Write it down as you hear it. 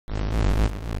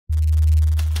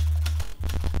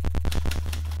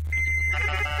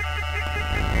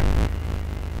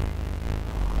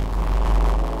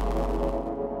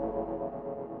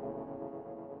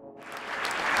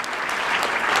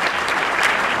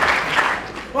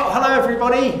Well, hello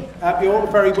everybody. You're all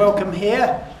very welcome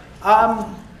here.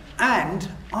 And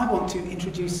I want to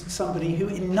introduce somebody who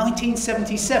in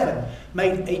 1977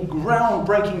 made a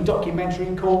groundbreaking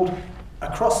documentary called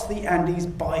Across the Andes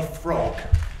by Frog.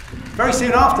 Very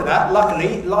soon after that,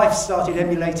 luckily, life started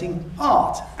emulating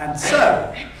art. And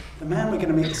so, the man we're going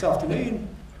to meet this afternoon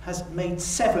has made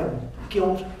 7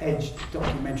 gilt-edged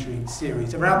documentary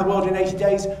series around the world in 80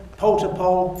 days, pole to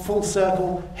pole, full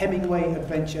circle, Hemingway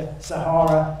Adventure,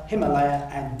 Sahara, Himalaya,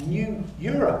 and New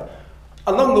Europe.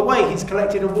 Along the way, he's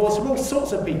collected awards from all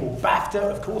sorts of people. BAFTA,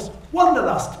 of course,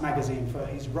 Wanderlust magazine for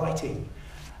his writing,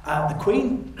 the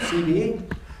Queen, CBE,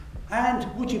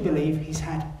 and would you believe he's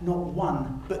had not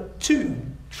 1 but 2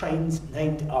 trains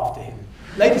named after him.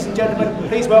 Ladies and gentlemen,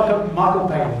 please welcome Michael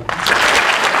Palin.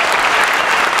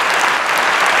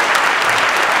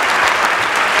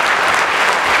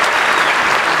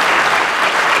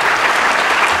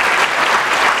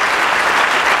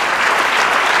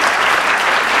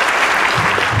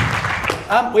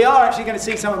 We are actually going to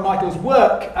see some of Michael's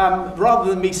work. Rather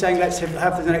than me saying let's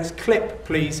have the next clip,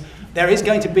 please, there is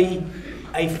going to be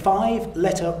a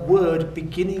 5-letter word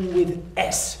beginning with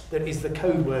S that is the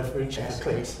code word for each of the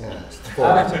clips.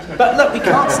 But look, we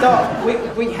can't start.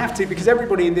 We have to, because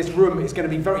everybody in this room is going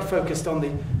to be very focused on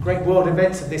the great world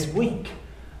events of this week.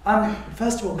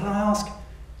 First of all, can I ask,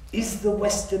 is the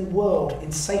Western world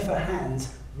in safer hands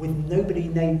with nobody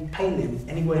named Palin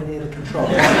anywhere near the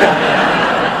controls?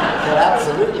 Well,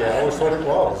 absolutely. I always thought it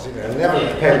was. You know,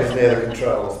 never Palin's near the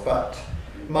controls. But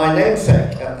my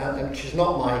namesake, and she's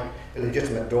not my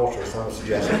illegitimate daughter, as some are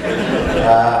suggesting.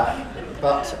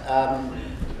 But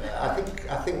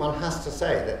I think one has to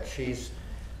say that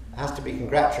has to be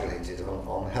congratulated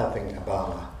on helping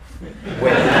Obama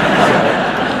win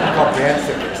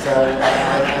comprehensively. So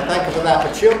I thank her for that.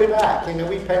 But she'll be back. You know,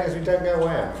 we Palins, we don't go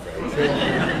away, I'm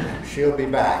afraid. She'll be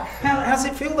back. How does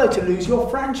it feel, though, to lose your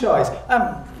franchise?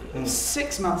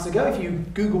 6 months ago, if you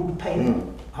Googled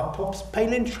Palin, up pops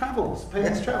Palin's Travels.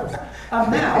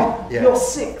 Now, you're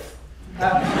 6th. How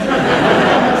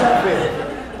does that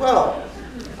feel? Well,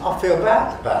 I feel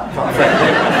bad about it, quite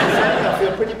frankly. I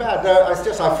feel pretty bad. No, it's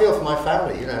just I feel for my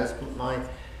family. You know, it's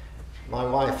my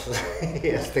wife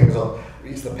has things on,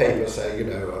 reads the paper saying, you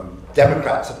know,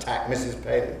 Democrats attack Mrs.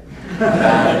 Palin. And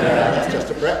that's just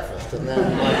a breakfast. And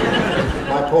then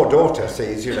my poor daughter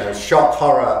sees, you know, shock,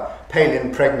 horror,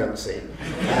 Palin pregnancy.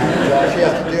 And she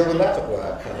has to deal with that at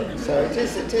work. So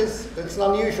it's an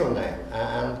unusual name.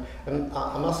 And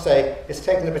I must say, it's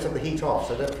taken a bit of the heat off.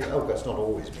 So don't feel, oh, it's not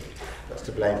always me that's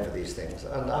to blame for these things.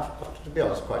 And I've, to be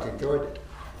honest, quite enjoyed it.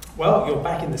 Well, you're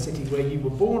back in the city where you were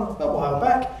born a while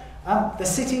back. The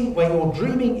city where your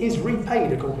dreaming is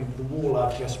repaid, according to the wall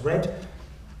I've just read.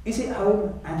 Is it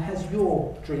home, and has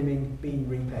your dreaming been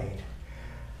repaid?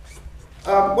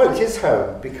 Well, it is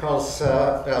home because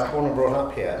I was born and brought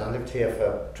up here, and I lived here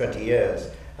for 20 years.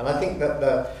 And I think that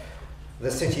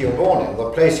the city you're born in,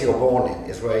 the place you're born in,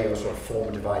 is where your sort of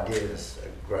formative ideas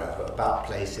grow about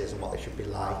places and what they should be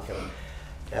like. And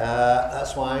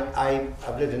that's why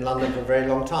I've lived in London for a very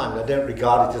long time. And I don't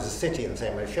regard it as a city in the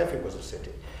same way Sheffield was a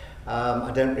city.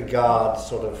 I don't regard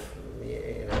sort of,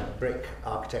 you know, brick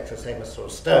architecture the same as sort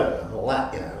of stone and all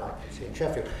that, you know, like you see in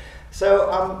Sheffield. So,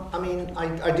 I mean,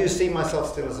 I do see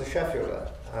myself still as a Sheffielder,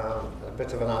 a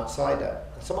bit of an outsider.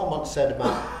 Someone once said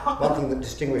about one thing that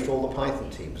distinguished all the Python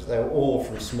teams, they were all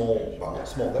from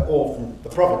they're all from the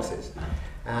provinces.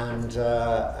 And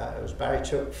it was Barry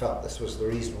Took felt this was the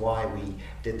reason why we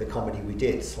did the comedy we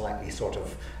did, slightly sort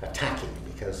of attacking,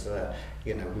 because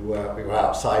you know, we were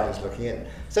outsiders looking in.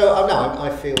 So no, I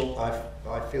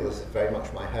feel this is very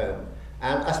much my home.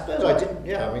 And I suppose I did,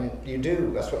 yeah, I mean, you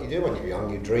do, that's what you do when you're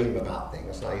young, you dream about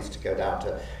things. And I used to go down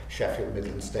to Sheffield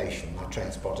Midland Station, my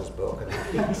train spotter's book,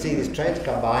 and see these trains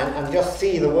come by and just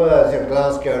see the words, you know,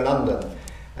 Glasgow, London,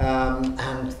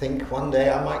 and think one day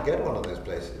I might go to one of those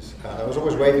places. I was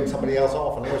always waving somebody else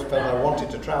off and always felt I wanted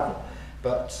to travel.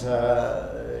 But,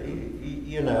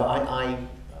 you know,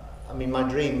 I mean, my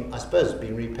dream, I suppose, has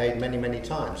been repaid many, many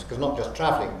times, because not just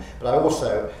travelling, but I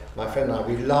also, my friend and I,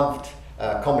 we loved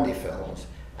comedy films,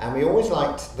 and we always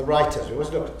liked the writers. We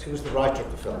always looked at who was the writer of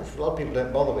the film, which a lot of people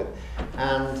don't bother with.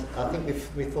 And I think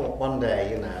we thought one day,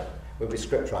 you know, we'll be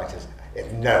script writers.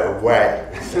 No way,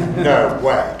 no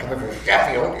way. Coming from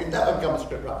Sheffield, you'd never become a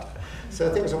script writer.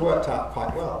 So things have worked out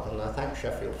quite well, and I thank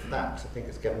Sheffield for that. I think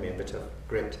it's given me a bit of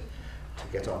grit to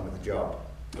get on with the job.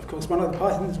 Of course, one of the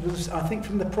Pythons was, I think,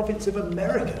 from the province of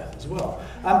America as well.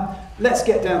 Let's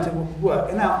get down to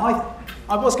work. Now,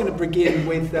 I was going to begin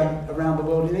with Around the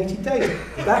World in 80 Days.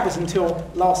 That was until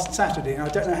last Saturday, and I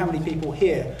don't know how many people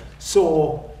here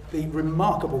saw the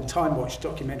remarkable Time Watch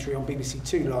documentary on BBC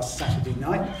Two last Saturday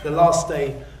night, the last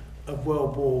day of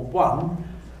World War One.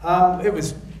 It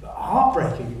was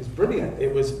heartbreaking, it was brilliant,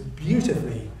 it was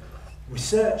beautifully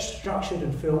researched, structured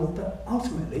and filmed, but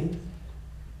ultimately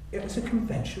it was a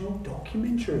conventional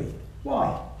documentary.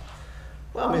 Why?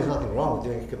 Well, I mean, there's nothing wrong with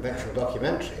doing a conventional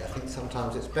documentary. I think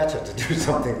sometimes it's better to do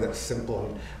something that's simple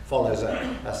and follows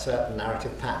a certain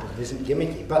narrative pattern and isn't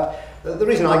gimmicky. But the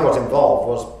reason I got involved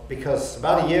was because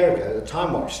about a year ago, the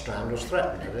Time Watch strand was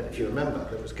threatened. I don't know if you remember,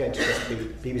 that it was going to just be,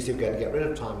 BBC were going to get rid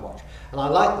of Time Watch. And I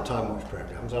like the Time Watch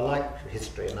programmes, I like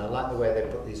history, and I like the way they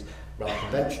put these rather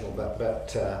conventional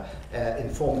but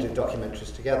informative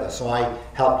documentaries together. So I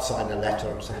helped sign a letter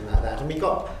or something like that, and we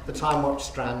got the Time Watch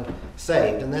strand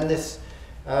saved. And then this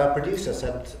producer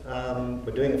said,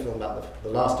 we're doing a film about the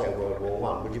last day of World War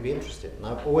One. Would you be interested? And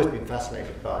I've always been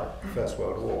fascinated by the First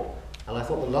World War. And I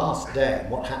thought the last day,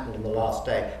 what happened in the last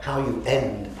day, how you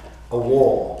end a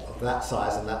war of that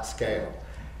size and that scale,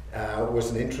 was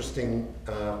an interesting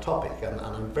topic. And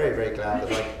I'm very, very glad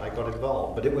that I got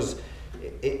involved. But it was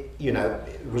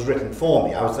written for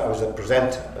me. I was a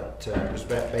presenter, but it was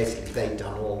basically they'd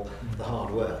done all the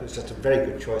hard work. It was just a very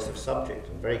good choice of subject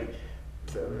and very.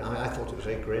 I thought it was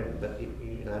very grim, but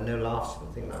no laughs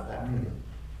and things like that. Really.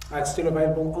 It's still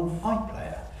available on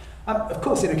iPlayer. Of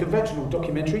course, in a conventional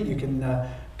documentary, you can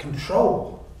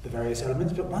control the various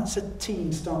elements, but once a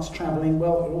team starts travelling,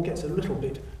 well, it all gets a little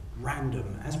bit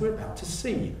random, as we're about to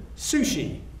see.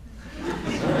 Sushi.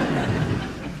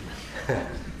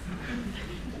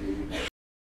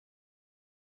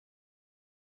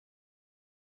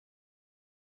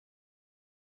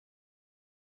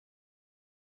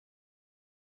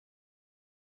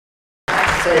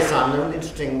 Say, Simon, an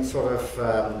interesting sort of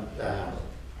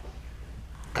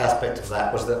aspect of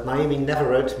that was that Naomi never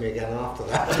wrote to me again after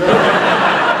that.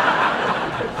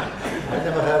 I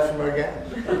never heard from her again.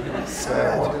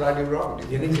 So what did I do wrong?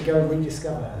 You need to go and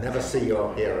rediscover her. Never see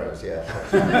your heroes yet.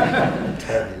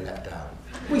 Terribly let down.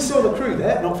 We saw the crew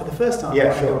there, not for the first time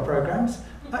yeah, on sure. your programmes.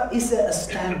 Is there a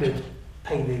standard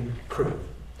Palin crew?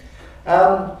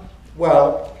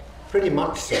 Well, pretty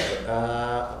much so.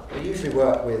 We usually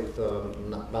work with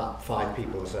about 5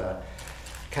 people as a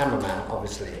cameraman,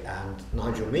 obviously, and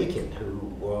Nigel Meakin, who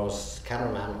was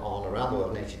cameraman on Around the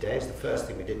World in 80 Days, the first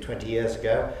thing we did 20 years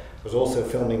ago, was also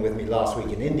filming with me last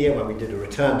week in India when we did a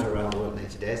return to Around the World in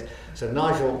 80 Days. So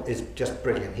Nigel is just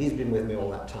brilliant. He's been with me all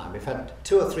that time. We've had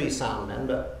 2 or 3 sound men,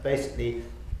 but basically,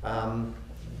 I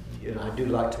do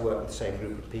like to work with the same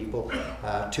group of people.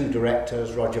 2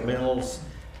 directors, Roger Mills,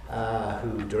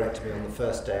 who directed me on the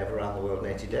first day of Around the World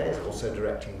in 80 Days, also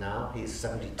directing now. He's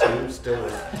 72, still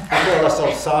with, we call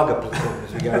ourselves saga platoon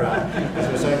as we go around, because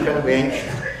we're so incredibly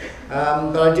ancient.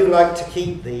 But I do like to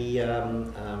keep a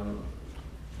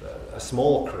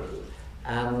small crew,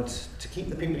 and to keep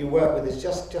the people you work with is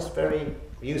just very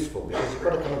useful, because you've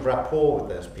got a kind of rapport with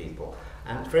those people,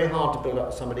 and it's very hard to build up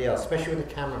with somebody else, especially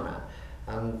with a cameraman.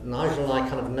 And Nigel and I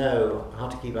kind of know how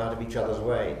to keep out of each other's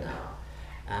way now.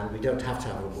 And we don't have to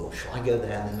have a, well, shall I go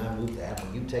there and then I move there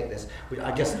and you take this.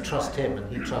 I just trust him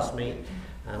and he trusts me,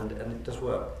 and it does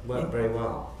work very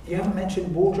well. You haven't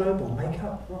mentioned wardrobe or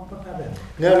makeup? What about them?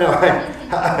 No,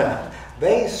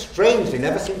 they strangely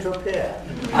never seem to appear.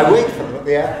 I wait for them at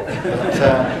the airport,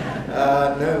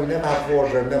 but no, we never have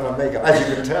wardrobe, never have makeup, as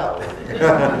you can tell.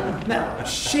 Now,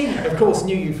 she, of course,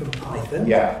 knew you from Python.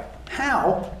 Yeah.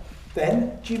 How,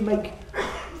 then, do you make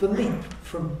the leap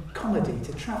from comedy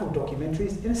to travel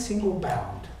documentaries in a single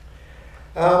bound?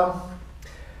 Well,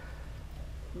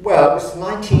 it was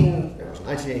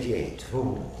 1988.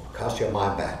 Ooh, cast your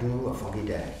mind back. Ooh, a foggy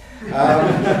day.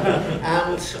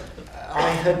 And I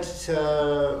had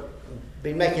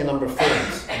been making a number of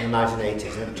films in the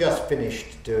 1980s and had just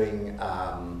finished doing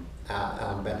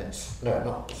Alan Bennett's,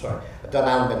 I'd done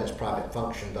Alan Bennett's Private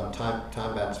Function, done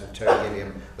Time Bands with Terry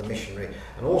Gilliam, The Missionary,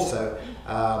 and also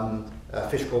A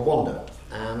Fish Called Wanda.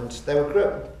 And they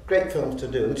were great films to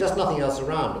do. There was just nothing else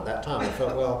around at that time. I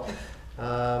felt, well,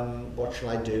 what shall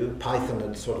I do? Python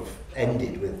had sort of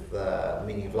ended with The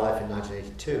Meaning of Life in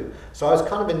 1982. So I was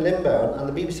kind of in limbo, and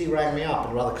the BBC rang me up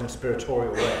in a rather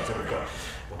conspiratorial way and said, "We've got, I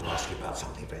want to ask you about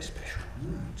something very special.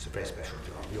 It's a very special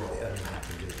job. You're the only man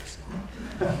who can do this."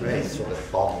 Very sort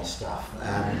of bomb stuff.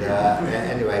 And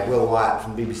anyway, Will Wyatt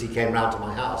from BBC came round to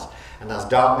my house, and as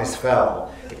darkness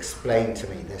fell, explained to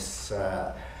me this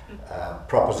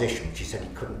proposition, which he said he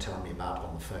couldn't tell me about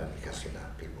on the phone because,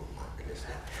 people might be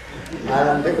listening.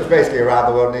 And it was basically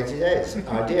Around the World in 80 Days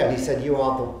idea. And he said,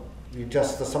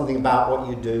 there's something about what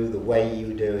you do, the way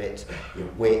you do it, your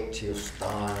wit, your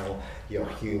style, your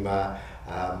humour,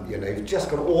 You know, you've just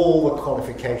got all the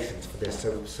qualifications for this,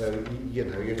 so you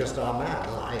know, you're just our man.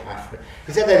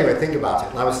 He said, anyway, think about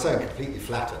it, and I was so completely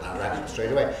flattered, I ran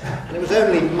straight away. And it was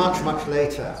only much, much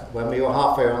later, when we were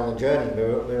halfway around the journey, we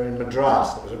were in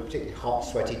Madras. It was a particularly hot,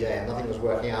 sweaty day, and nothing was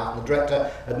working out. And the director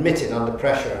admitted under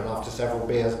pressure, and after several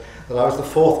beers, that I was the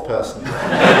fourth person.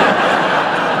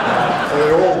 So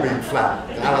they're all being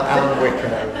flattened. Alan Wicker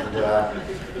and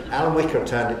Alan Wicker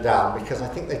turned it down because I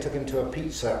think they took him to a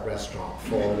pizza restaurant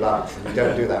for lunch, and you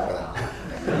don't do that without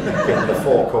given the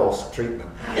 4-course treatment.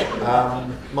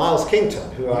 Miles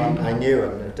Kington, who I knew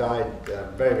and died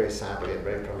very, very sadly and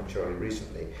very prematurely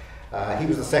recently, he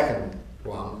was the second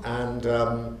one, and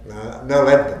Noel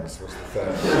Edmonds was the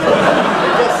third.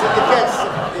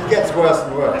 It gets worse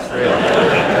and worse, really.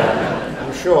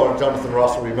 I'm sure Jonathan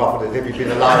Ross would be offered it if he'd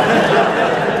been alive.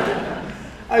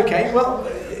 Okay, well,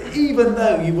 even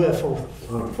though you were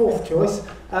fourth choice,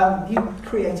 you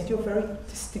created your very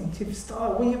distinctive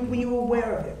style. Were you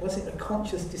aware of it? Was it a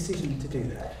conscious decision to do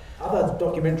that? Other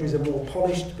documentaries are more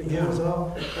polished, but yours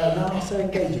are not so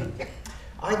engaging.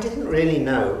 I didn't really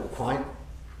know quite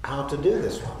how to do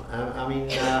this one. I mean,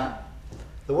 there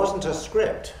wasn't a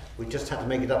script. We just had to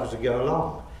make it up as we go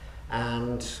along.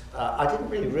 And I didn't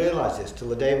really realise this till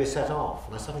the day we set off.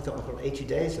 And I suddenly thought, I've got 80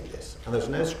 days of this, and there's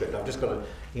no script. I've just got to,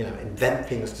 you know, invent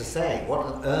things to say. What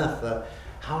on earth?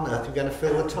 How on earth are we going to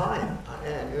fill the time?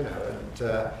 You know, and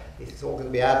it's all going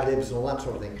to be ad-libs and all that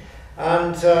sort of thing.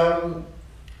 And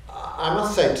I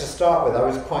must say, to start with, I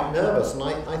was quite nervous, and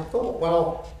I thought,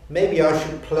 well, maybe I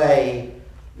should play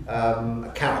a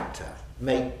character,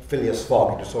 make Phileas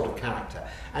Fogg into a sort of character.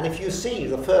 And if you see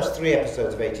the first 3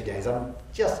 episodes of 80 Days, I'm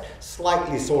just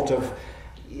slightly sort of,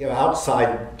 you know,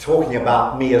 outside talking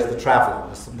about me as the traveller,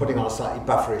 putting on a slightly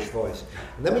bufferish voice.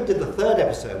 And then we did the 3rd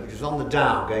episode, which was on the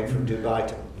Dow, going from Dubai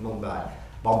to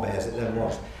Bombay as it then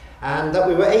was. And that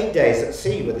we were 8 days at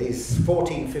sea with these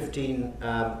 14, 15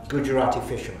 Gujarati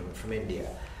fishermen from India.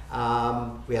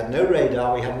 We had no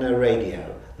radar, we had no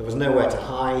radio. There was nowhere to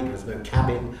hide, there was no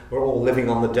cabin. We're all living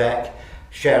on the deck,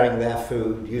 sharing their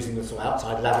food, using the sort of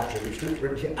outside lavatory, which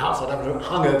literally outside lavatory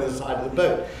hung over the side of the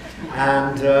boat.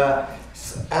 And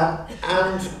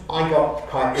I got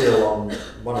quite ill on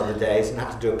one of the days and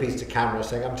had to do a piece to camera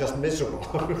saying, I'm just miserable.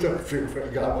 I don't feel very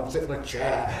good. I want to sit in a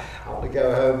chair. I want to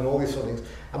go home and all these sort of things.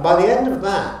 And by the end of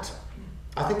that,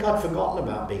 I think I'd forgotten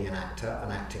about being an actor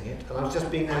and acting it, and I was just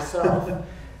being myself.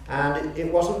 And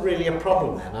it wasn't really a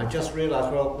problem then. I just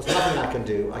realised, well, there's nothing I can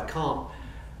do. I can't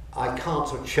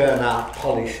sort of churn out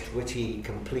polished, witty,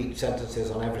 complete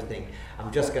sentences on everything. I'm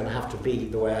just going to have to be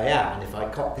the way I am. And if I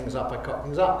cock things up, I cock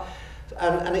things up.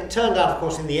 And it turned out, of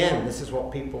course, in the end, this is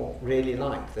what people really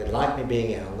liked. They liked me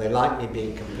being ill. They liked me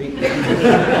being completely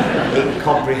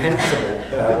incomprehensible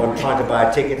when trying to buy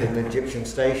a ticket in an Egyptian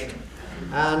station.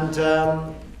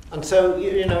 And so,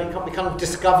 you know, we kind of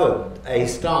discovered a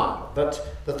style. But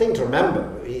the thing to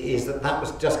remember is that that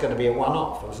was just going to be a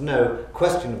one-off. There was no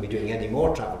question of me doing any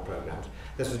more travel programs.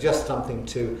 This was just something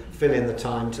to fill in the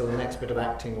time till the next bit of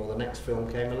acting or the next film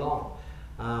came along.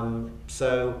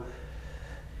 So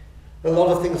a lot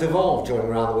of things evolved during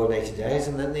Around the World in 80 Days,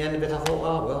 and then at the end of it I thought,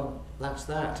 oh, well, that's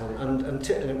that. And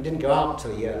it didn't go out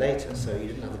until a year later, so you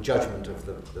didn't have the judgment of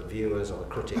the viewers or the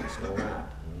critics and all that.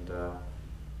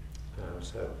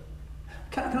 So.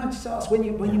 Can I just ask, when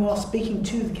you are speaking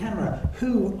to the camera,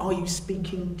 who are you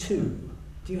speaking to?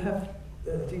 Do you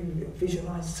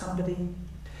visualise somebody?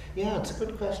 Yeah, it's a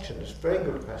good question. It's a very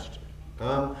good question.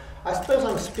 I suppose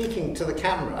I'm speaking to the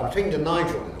camera. I'm speaking to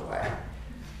Nigel in a way,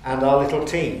 and our little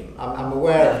team. I'm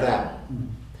aware of them.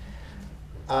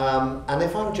 And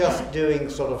if I'm just doing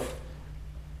sort of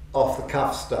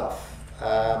off-the-cuff stuff,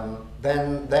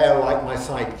 then they're like my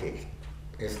sidekick.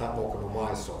 It's like Morecambe and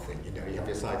Wise sort of thing, you know, you have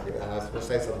your sidekick, and I will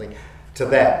say something to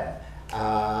them.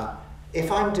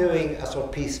 If I'm doing a sort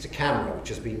of piece to camera which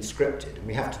has been scripted, and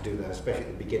we have to do that, especially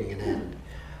at the beginning and end,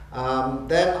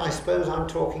 then I suppose I'm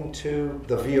talking to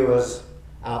the viewers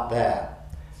out there,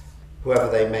 whoever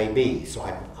they may be. So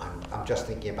I'm just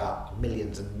thinking about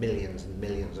millions and millions and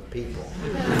millions of people,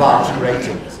 vast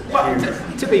ratings. But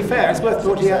to be fair, it's worth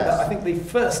pointing out that I think the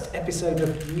first episode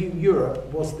of New Europe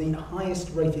was the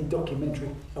highest rated documentary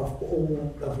of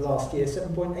all of last year,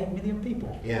 7.8 million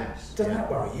people. Yes. Doesn't that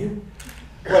worry you?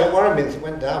 Well, it worried me. It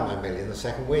went down by a million the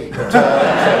second week. But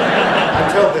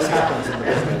I'm told this happens in the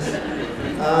business.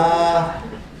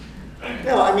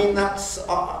 No, I mean, that's...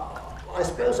 I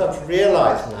suppose I've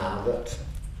realised now that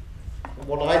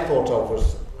what I thought of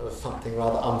was something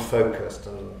rather unfocused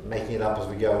and making it up as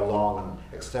we go along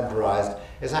and extemporised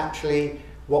is actually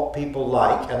what people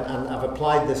like, and I've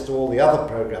applied this to all the other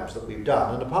programmes that we've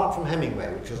done, and apart from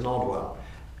Hemingway, which is an odd one,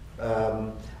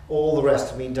 all the rest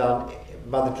have been done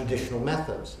by the traditional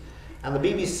methods. And the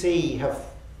BBC have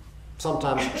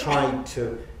sometimes tried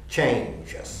to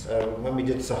change us. When we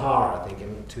did Sahara, I think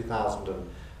in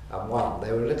 2001,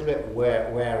 they were a little bit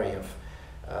wary of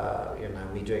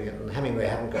me doing it, and Hemingway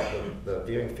hadn't got the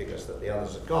viewing figures that the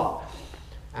others had got.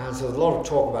 And so there's a lot of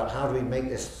talk about how do we make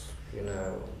this,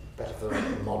 better for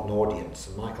the modern audience,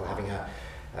 and Michael having a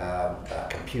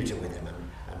computer with him and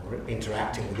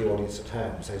interacting with the audience at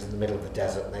home. So he's in the middle of the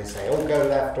desert and they say, oh, go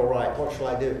left or right, what shall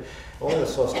I do? All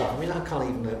this sort of stuff. I mean, I can't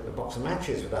even open a box of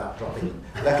matches without dropping,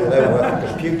 let alone work on a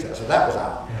computer. So that was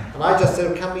out. And I just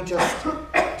said, can we just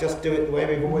do it the way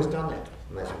we've always done it?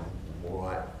 And they said, all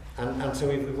right. And so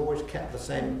we've always kept the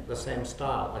same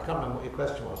style. I can't remember what your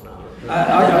question was now.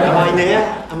 Am I near?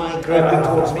 Am I groping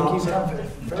towards I think you've done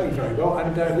very, very well.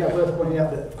 And worth pointing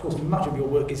out that, of course, much of your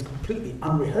work is completely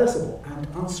unrehearsable and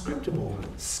unscriptable.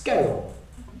 Scale.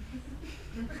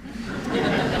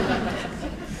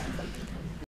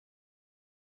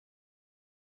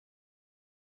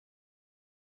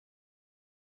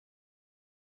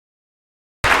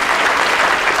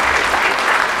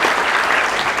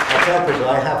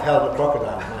 I have held a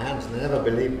crocodile in my hands and they never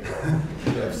believe me.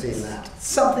 I've seen that.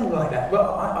 Something like that.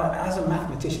 Well, I, as a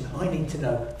mathematician, I need to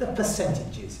know the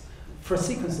percentages. For a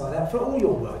sequence like that, for all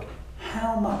your work,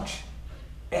 how much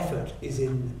effort is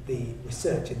in the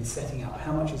research and setting up?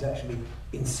 How much is actually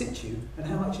in situ and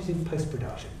how much is in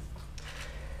post-production?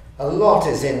 A lot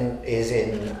is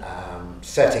in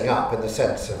setting up, in the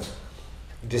sense of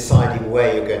deciding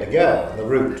where you're going to go and the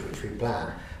route which we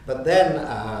plan. But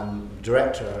then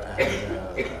director and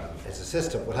his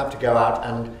assistant will have to go out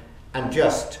and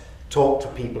just talk to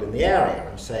people in the area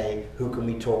and say, who can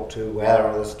we talk to, where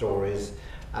are the stories,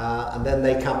 and then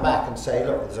they come back and say,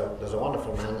 look, there's a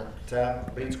wonderful man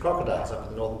that breeds crocodiles up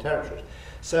in the Northern Territories.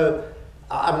 So,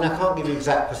 I mean, I can't give you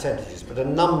exact percentages, but a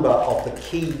number of the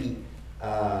key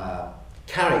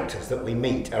characters that we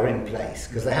meet are in place,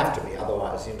 because they have to be,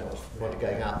 otherwise, what's the point of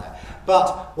going out there.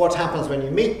 But what happens when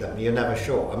you meet them, you're never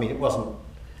sure. I mean, it wasn't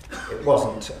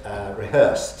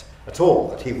rehearsed at all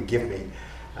that he would give me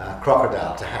a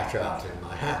crocodile to hatch out in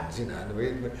my hands, and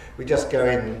we just go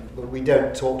in, we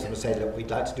don't talk to them and say, look,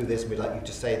 we'd like to do this, and we'd like you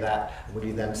to say that, and will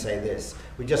you then say this?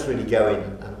 We just really go in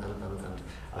and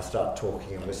I start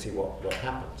talking and we see what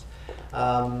happens.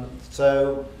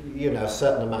 So, a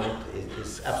certain amount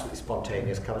is absolutely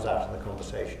spontaneous, comes out in the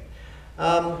conversation.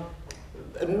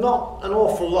 Not an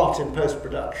awful lot in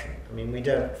post-production. I mean, we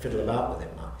don't fiddle about with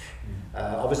it much.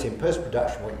 Obviously, in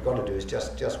post-production, what you've got to do is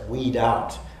just weed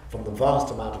out from the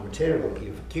vast amount of material that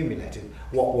you've accumulated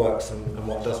what works and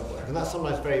what doesn't work. And that's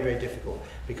sometimes very, very difficult,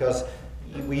 because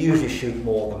we usually shoot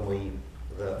more than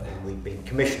we've been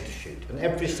commissioned to shoot. And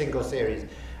every single series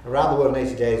around the world in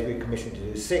 80 days, we were commissioned to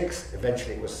do 6.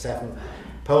 Eventually, it was 7.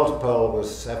 Pole to Pole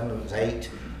was 7 and it was 8.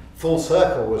 Full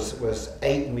Circle was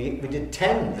 8, and we did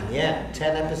 10 in the end,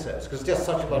 10 episodes, because it's just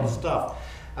such a lot of stuff.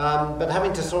 But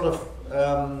having to sort of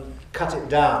cut it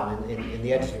down in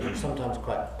the editing room, sometimes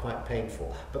quite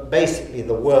painful. But basically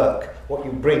the work, what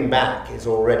you bring back is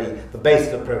already, the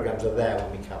base of the programs are there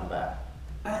when we come back.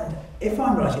 And if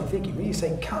I'm right in thinking, when you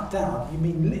say cut down, you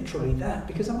mean literally that?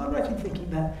 Because am I right in thinking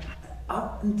that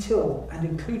up until and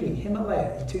including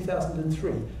Himalaya in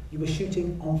 2003, you were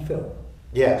shooting on film?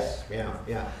 Yes,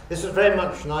 yeah. This was very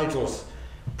much Nigel's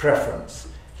preference.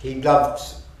 He loved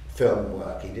film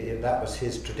work. That was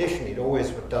his tradition. He'd always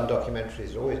done documentaries,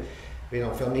 he'd always been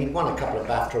on film. He'd won a couple of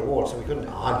BAFTA awards, so we couldn't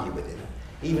argue with him,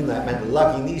 even though it meant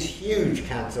lugging these huge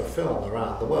cans of film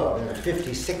around the world,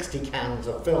 50, 60 cans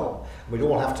of film. We'd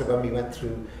all have to, when we went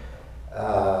through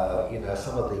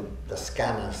some of the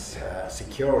scanners'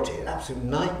 security, an absolute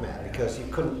nightmare, because you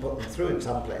couldn't put them through in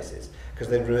some places because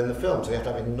they'd ruin the film. So you have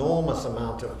to have an enormous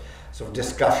amount of sort of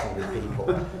discussion with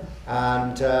people.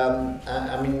 And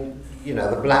I mean,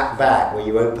 the black bag where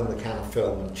you open the can of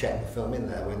film and check the film in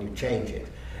there when you change it.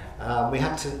 We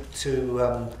had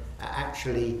to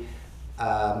actually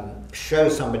show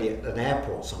somebody at an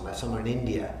airport somewhere in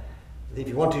India. If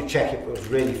you wanted to check if it was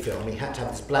really film, he had to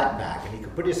have this black bag, and he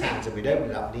could put his hands in, we'd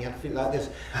open it up, and he had to feel like this.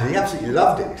 And he absolutely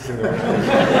loved it.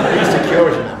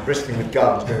 Security man bristling with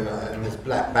guns going on in this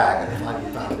black bag, and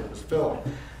finally found it was film.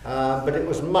 But it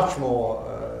was much more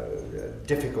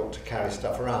difficult to carry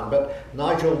stuff around. But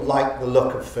Nigel liked the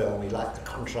look of film, he liked the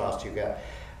contrast you get.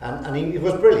 And he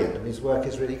was brilliant, and his work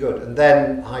is really good. And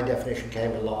then high definition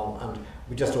came along, and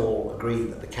we just all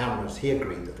agreed that he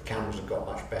agreed that the cameras had got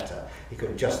much better. He could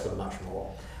adjust them much more.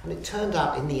 And it turned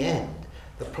out, in the end,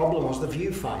 the problem was the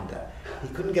viewfinder. He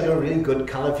couldn't get a really good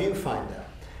colour viewfinder.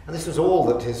 And this was all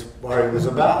that his worry was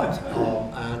about.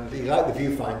 And he liked the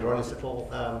viewfinder on his little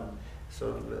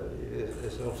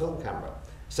his little film camera.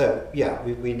 So yeah,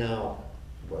 we now,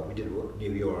 well, we did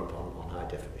New Europe on high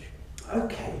definition.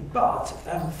 Okay, but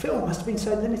film must have been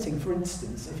so limiting. For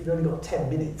instance, if you've only got 10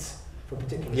 minutes for a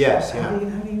particular yes, shot, yeah.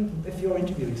 how do you, if you're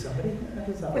interviewing somebody, how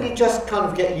does that Well, work? you just kind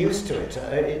of get used to it.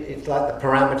 It's like the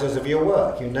parameters of your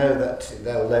work. You know that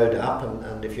they'll load up,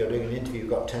 and if you're doing an interview, you've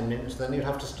got 10 minutes, then you'd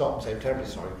have to stop and say, I'm terribly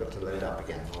sorry, you've got to load up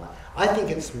again. And all that. I think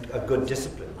it's a good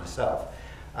discipline myself.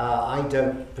 I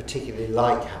don't particularly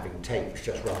like having tapes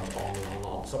just run on and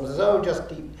on. Someone says, oh, just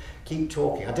keep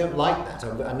talking. I don't like that.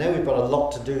 I know we've got a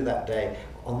lot to do that day.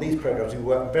 On these programs, we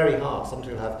work very hard.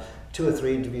 Sometimes you'll have 2 or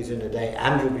 3 interviews in a day,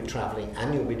 and you'll be travelling,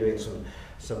 and you'll be doing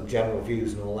some general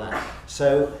views and all that.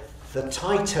 So the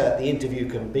tighter the interview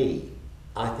can be,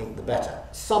 I think the better.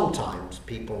 Sometimes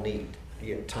people need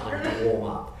time to warm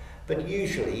up, but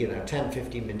usually, 10,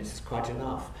 15 minutes is quite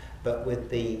enough. But with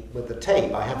the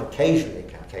tape, I have occasionally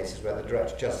had cases where the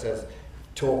director just says,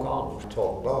 talk on,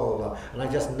 talk, blah, blah, blah, and I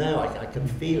just know, I can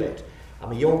feel it.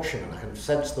 I'm a Yorkshireman, I can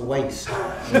sense the waste.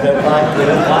 We don't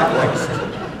like waste.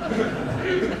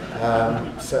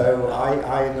 So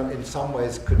I, in some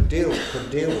ways, could deal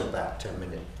with that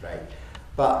 10-minute break.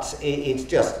 But it's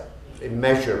just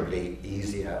immeasurably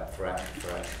easier for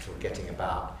actually getting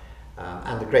about.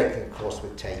 And the great thing, of course,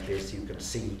 with tape is you can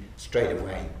see straight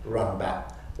away, run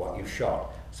back what you've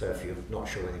shot. So if you're not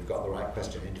sure whether you've got the right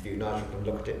question in interview, now you can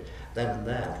look at it then and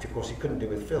there, which of course you couldn't do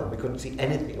with film. We couldn't see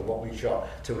anything of what we shot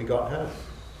till we got home.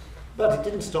 But it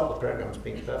didn't stop the programmes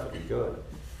being perfectly good.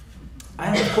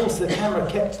 And of course the camera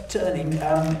kept turning in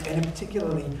a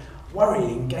particularly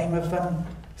worrying game of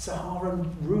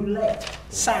Saharan roulette.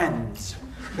 Sands.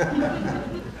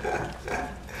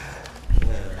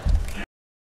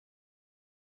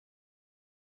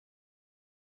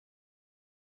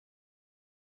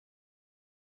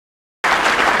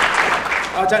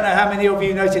 I don't know how many of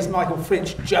you noticed Michael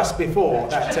Finch just before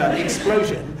that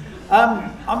explosion.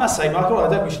 I must say, Michael, I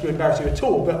don't wish to embarrass you at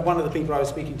all, but one of the people I was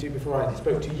speaking to before I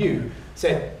spoke to you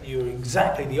said you're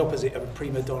exactly the opposite of a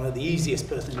prima donna, the easiest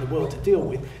person in the world to deal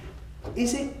with.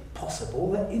 Is it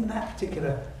possible that in that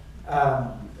particular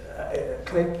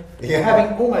clip,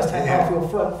 having almost had half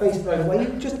your face blown away,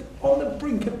 you're just on the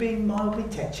brink of being mildly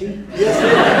tetchy? Yes.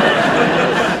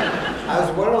 I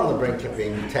was well on the brink of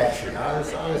being tetchy. I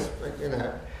was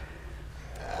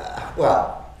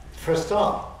well, for a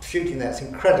start, shooting that's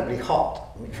incredibly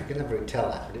hot. I mean, you can never really tell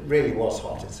that, but it really was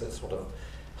hot. It's a sort of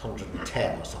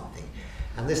 110 or something.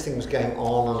 And this thing was going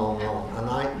on and on and on. And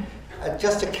I,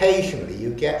 just occasionally, you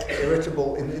get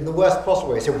irritable in the worst possible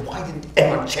way. You say, why didn't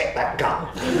anyone check that gun?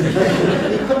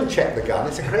 You couldn't check the gun.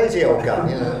 It's a crazy old gun,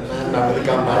 man with a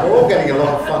gun battery. We're all getting a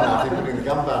lot of fun out of putting the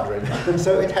gun battery in.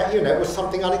 So it had, it was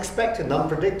something unexpected and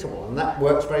unpredictable, and that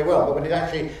works very well. But when it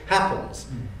actually happens,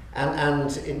 and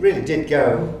it really did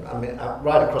go, I mean,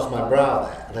 right across my brow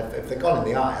there, and if they'd gone in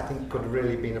the eye, I think it could have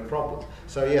really been a problem.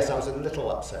 So yes, I was a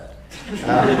little upset.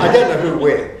 I don't know who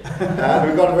win.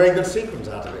 We got a very good sequence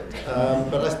out of it.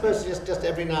 But I suppose just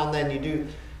every now and then you do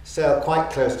sail quite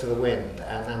close to the wind,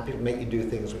 and people make you do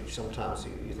things which sometimes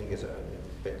you think is a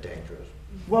bit dangerous.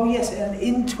 Well, yes, and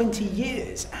in 20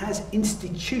 years, has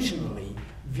institutionally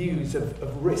views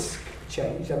of risk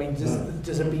changed? I mean,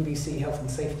 does a BBC health and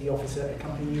safety officer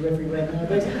accompany you everywhere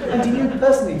nowadays? And do you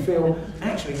personally feel,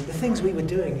 actually, the things we were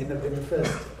doing in the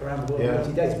first around the world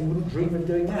 20 days, we wouldn't dream of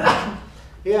doing now?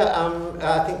 Yeah,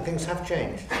 I think things have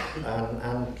changed.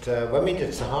 And when we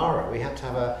did Sahara, we had to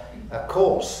have a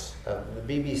course. The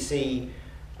BBC,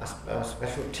 a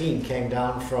special team came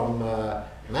down from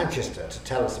Manchester to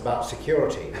tell us about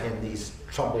security in these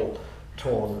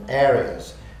trouble-torn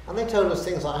areas. And they told us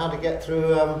things like how to get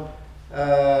through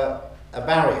a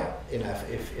barrier.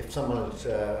 If someone at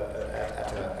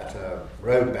a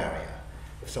road barrier,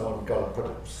 if someone got to put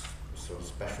a sort of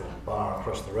special bar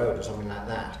across the road or something like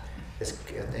that, if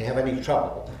they have any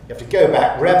trouble, you have to go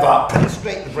back, rev up,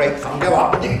 straight the brakes on, go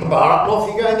up, nick the bar up, and off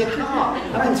you go in your car.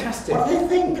 Fantastic. What do they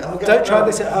think? Don't try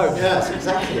this at home. Yes,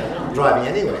 exactly. I'm not driving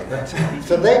anyway. But,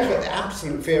 so they put the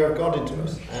absolute fear of God into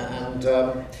us. And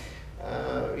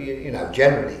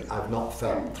generally, I've not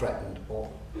felt threatened, or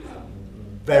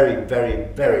very, very,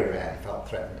 very rarely felt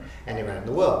threatened anywhere in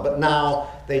the world. But now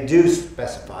they do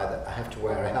specify that I have to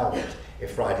wear a helmet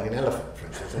if riding an elephant, for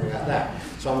instance, something like that.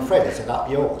 So I'm afraid they said, up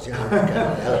yours, I'm not going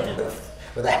on an elephant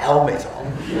with a helmet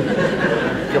on.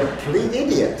 Complete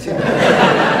idiot, It's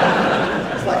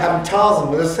like having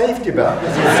Tarzan with a safety belt.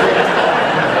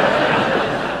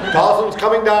 Tarzan's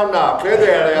coming down now, clear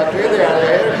the area, here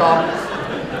it comes.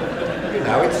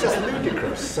 It's just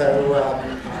ludicrous. So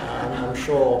I'm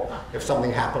sure if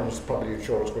something happens, probably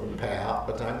insurance wouldn't pay out,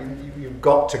 but I mean, you've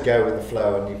got to go with the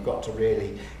flow, and you've got to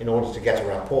really, in order to get a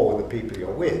rapport with the people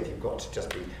you're with, you've got to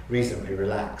just be reasonably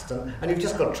relaxed, and you've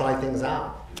just got to try things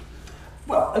out.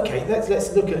 Well, okay,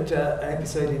 let's look at an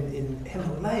episode in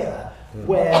Himalaya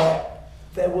where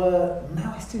there were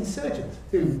Maoist insurgents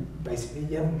who basically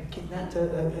kidnapped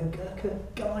a Gurkha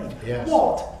guide. Yes.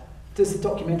 What does the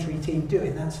documentary team do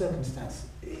in that circumstance?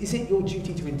 Is it your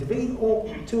duty to intervene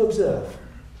or to observe?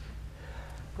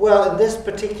 Well, in this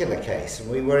particular case,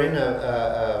 we were in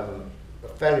a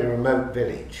fairly remote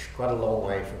village, quite a long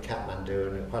way from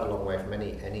Kathmandu and quite a long way from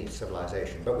any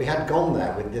civilization. But we had gone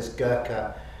there with this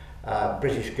Gurkha,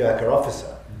 British Gurkha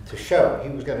officer to show. He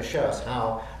was going to show us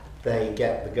how they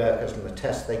get the Gurkhas and the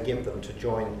tests they give them to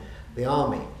join the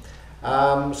army.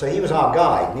 So he was our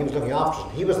guide, and he was looking after us,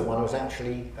 and he was the one who was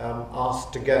actually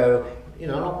asked to go, you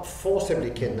know, not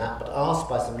forcibly kidnapped, but asked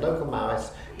by some local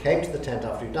Maoists, came to the tent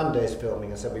after we'd done days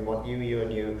filming and said, we want you, you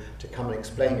and you to come and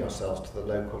explain yourselves to the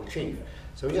local chief.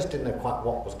 So we just didn't know quite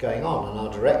what was going on, and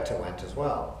our director went as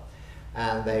well.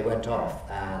 And they went off,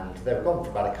 and they were gone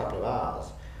for about a couple of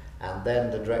hours. And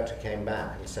then the director came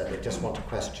back and said they just want to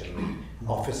question the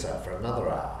officer for another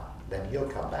hour, then he'll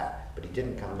come back. But he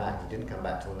didn't come back. He didn't come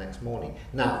back till the next morning.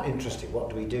 Now, interesting, what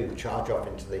do we do? Charge off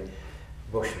into the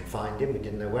bush and find him? We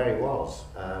didn't know where he was.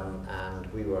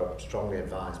 And we were strongly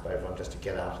advised by everyone just to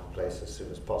get out of the place as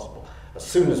soon as possible. As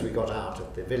soon as we got out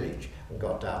of the village and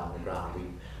got down on the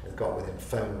ground and got within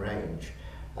phone range,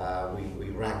 we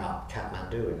rang up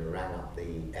Kathmandu and we rang up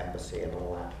the embassy and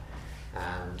all that.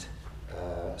 And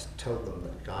told them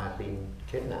that the guy had been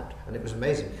kidnapped, and it was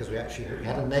amazing because we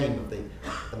had a name of the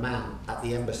man at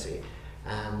the embassy,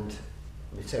 and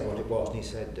we said what it was, and he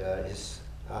said,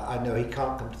 I know he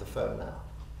can't come to the phone now.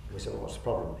 And we said, well, what's the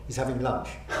problem? He's having lunch.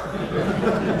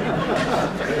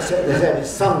 They said it's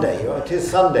Sunday. It is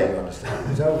Sunday, you understand?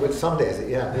 He said, oh, it's Sunday, is it?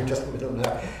 Yeah, we're just in the middle of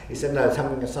the. He said, no, it's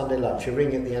having a Sunday lunch. You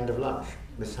ring at the end of lunch.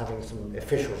 He's having some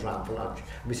officials round for lunch.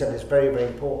 And we said it's very, very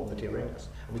important that he ring us.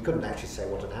 And we couldn't actually say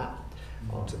what had happened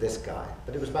onto this guy.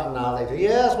 But it was about an hour later.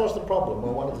 Yes, what's the problem?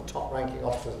 Well, one of the top-ranking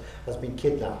officers has been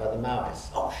kidnapped by the Maoists.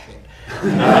 Oh, shit.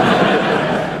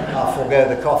 I'll forego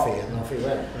the coffee, and off he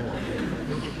went.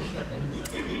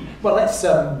 Well, let's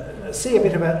see a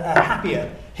bit of a happier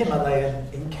Himalayan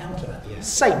encounter. Yes.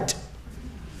 Saint.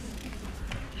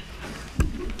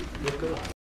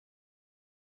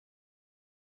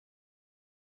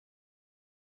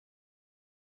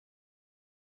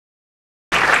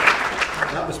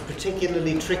 That was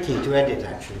particularly tricky to edit,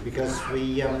 actually, because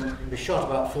we shot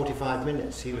about 45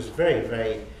 minutes. He was very,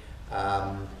 very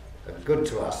good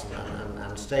to us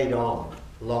and stayed on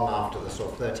long after the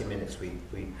sort of 30 minutes we'd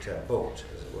booked,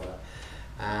 as it were.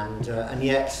 And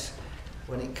yet,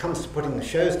 when it comes to putting the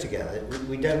shows together,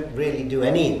 we don't really do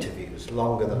any interviews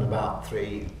longer than about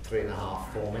 3.5,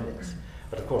 4 minutes.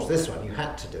 But of course this one, you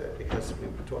had to do it because we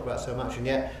talked about so much, and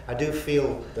yet I do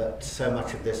feel that so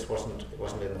much of this wasn't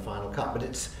in the final cut. But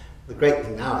it's the great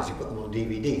thing now is you put them on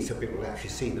DVD, so people will actually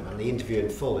see them, and the interview in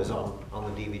full is on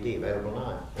the DVD available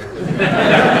now.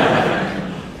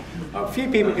 A few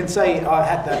people can say I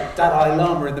had that Dalai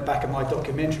Lama in the back of my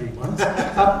documentary once,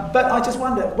 but I just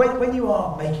wonder, when you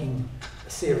are making a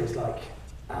series like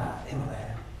Himalaya,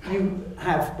 you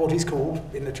have what is called,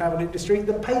 in the travel industry,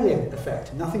 the Palin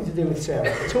effect, nothing to do with Sarah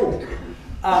at all.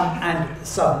 And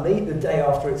suddenly, the day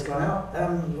after it's gone out,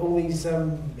 all these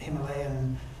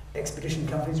Himalayan expedition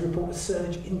companies report a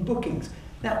surge in bookings.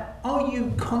 Now, are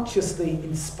you consciously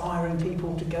inspiring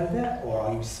people to go there, or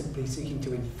are you simply seeking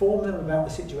to inform them about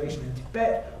the situation in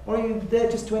Tibet, or are you there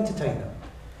just to entertain them?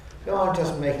 No, I'm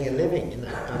just making a living, you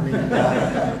know. I mean,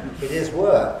 it is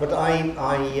work, but I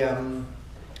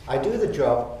do the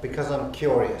job because I'm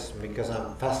curious, and because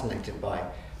I'm fascinated by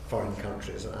foreign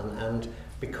countries, and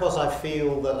because I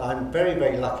feel that I'm very,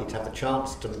 very lucky to have the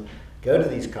chance to go to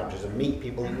these countries and meet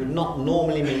people you would not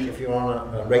normally meet if you're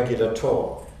on a regular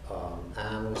tour.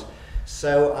 And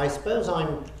so I suppose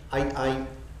I'm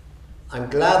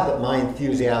glad that my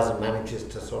enthusiasm manages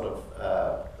to sort of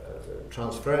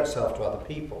transfer itself to other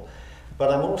people,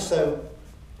 but I'm also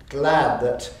glad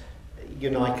that, you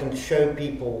know, I can show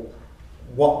people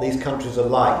what these countries are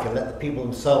like and let the people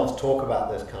themselves talk about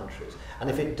those countries. And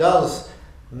if it does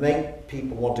make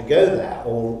people want to go there,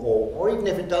 or even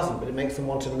if it doesn't, but it makes them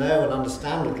want to know and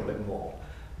understand a little bit more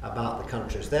about the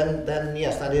countries, then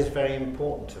yes, that is very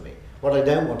important to me. What I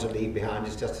don't want to leave behind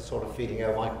is just a sort of feeling,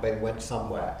 oh, Michael Palin went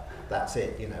somewhere, that's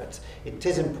it. You know, it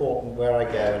is important where I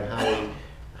go and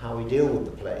how we deal with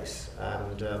the place.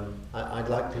 And I'd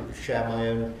like to share my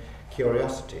own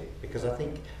curiosity, because I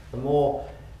think the more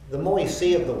the more you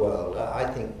see of the world, I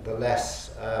think the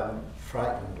less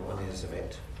frightened one is of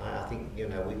it. I think, you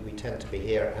know, we tend to be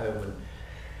here at home and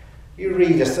you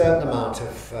read a certain amount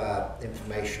of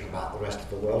information about the rest of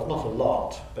the world, not a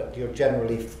lot, but the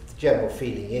general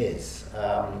feeling is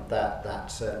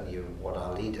that certainly what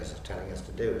our leaders are telling us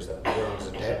to do is that the world is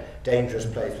a dangerous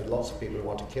place with lots of people who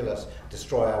want to kill us,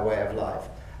 destroy our way of life.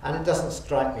 And it doesn't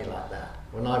strike me like that.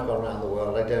 When I've gone around the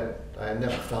world, I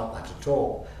never felt that at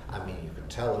all. I mean, you can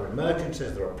tell there are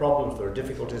emergencies, there are problems, there are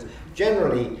difficulties,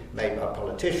 generally made by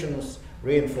politicians,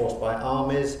 reinforced by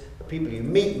armies. The people you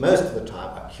meet most of the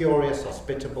time are curious,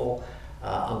 hospitable,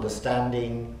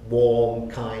 understanding, warm,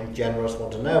 kind, generous,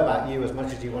 want to know about you as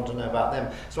much as you want to know about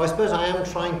them. So I suppose I am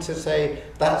trying to say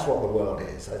that's what the world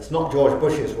is. It's not George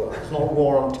Bush's world, it's not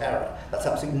war on terror. That's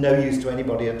absolutely no use to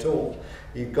anybody at all.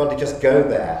 You've got to just go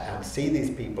there and see these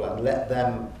people and let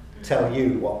them tell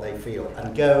you what they feel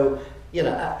and go. You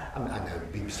know, I know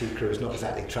BBC crew is not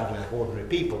exactly travelling like ordinary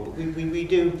people, but we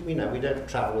do, you know, we don't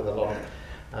travel with a lot of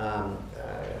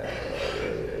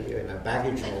you know,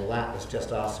 baggage and all that. It's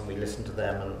just us, and we listen to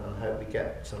them and hope we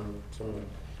get some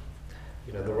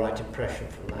you know, the right impression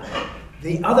from that.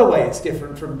 The other way it's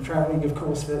different from travelling, of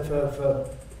course, for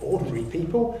ordinary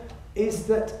people, is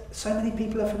that so many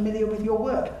people are familiar with your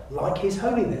work, like His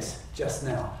Holiness just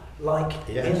now. Like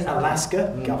in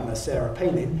Alaska, Governor Sarah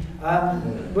Palin,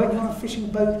 weren't you on a fishing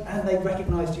boat and they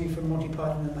recognised you from Monty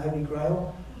Python and the Holy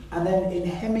Grail? And then in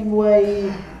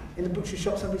Hemingway, in the butcher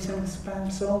shop, somebody sang a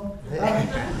spam song.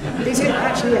 Is it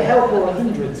actually a help or a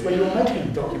hindrance when you're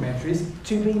making documentaries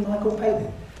to be Michael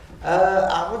Palin?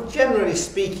 Well, generally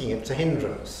speaking, it's a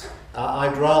hindrance.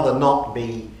 I'd rather not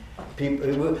be people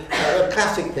who a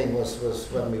classic thing was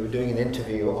when we were doing an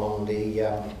interview on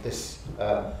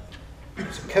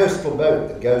it's a coastal boat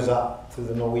that goes up through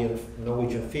the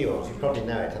Norwegian fields. You probably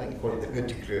know it. I think you call it the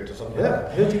Hurtigrute or something. Yeah,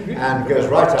 Hurtigrute. And goes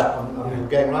right up, and we were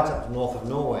going right up to north of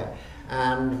Norway.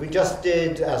 And we just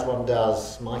did, as one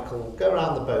does, Michael, go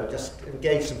around the boat, just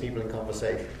engage some people in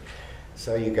conversation.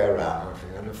 So you go around,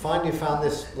 and finally found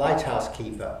this lighthouse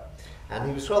keeper. And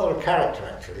he was rather a character,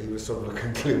 actually. He was sort of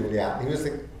looking gloomily out. He was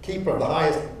the keeper of the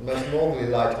highest, most northerly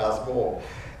lighthouse of all.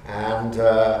 And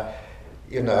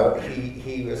you know,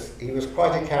 he was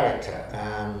quite a character,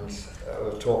 and I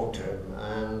was talking to him,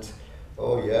 and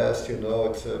oh yes, you know,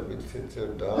 it's a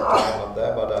dark time up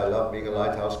there, but I love being a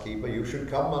lighthouse keeper. You should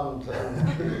come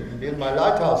and be in my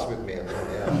lighthouse with me. And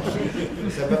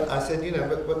so, but I said, you know,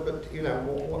 but you know,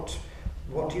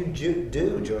 what do you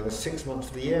do during the 6 months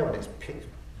of the year when it's pitch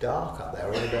dark up there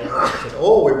all day? I said,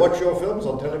 oh, we watch your films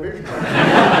on television.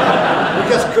 We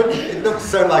just couldn't. It looked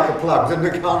so like a plug, and we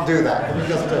can't do that. Can we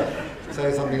just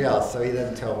say something else? So he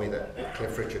then told me that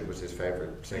Cliff Richard was his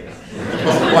favourite singer.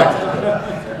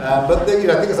 But you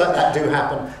know, things like that do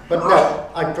happen. But no,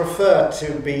 I prefer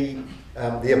to be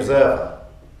the observer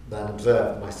than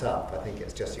observe myself. I think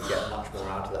it's just you get much more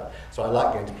out of that. So I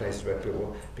like going to places where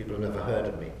people have never heard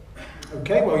of me.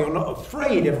 Okay, well, you're not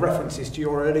afraid of references to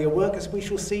your earlier work, as we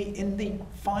shall see in the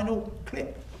final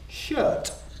clip.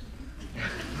 Shirt.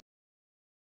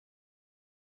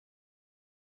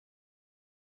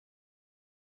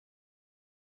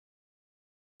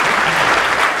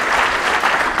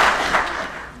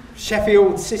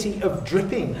 Sheffield, city of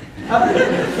dripping.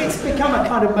 It's become a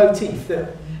kind of motif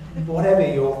that wherever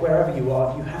you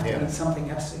are, you have to eat something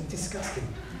absolutely disgusting.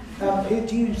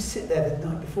 Do you sit there the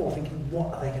night before thinking,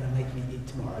 what are they going to make me eat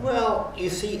tomorrow? Well, you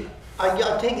see,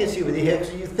 I take issue with you here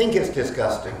because you think it's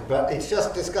disgusting, but it's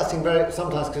just disgusting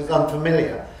sometimes because it's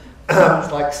unfamiliar.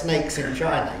 It's like snakes in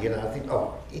China, you know. I think,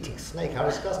 oh, eating snake, how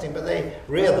disgusting, but they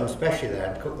rear them specially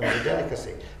there and cook them as a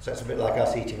delicacy. So it's a bit like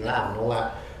us eating lamb and all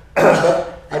that.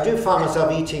 But I do find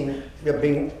myself eating,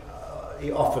 being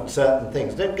offered certain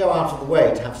things. Don't go out of the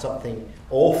way to have something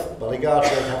awful, but I go out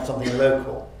of the way to have something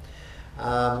local.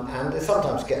 And it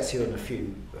sometimes gets you in a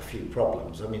few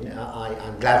problems. I mean,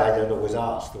 I'm glad I don't always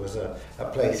ask. There was a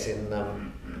place in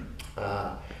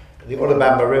the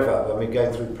Urubamba River when we were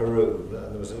going through Peru,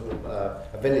 and there was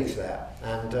a village there,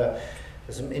 and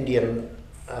there's an Indian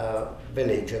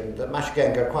village, and the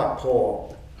Mashagenga are quite poor,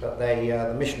 but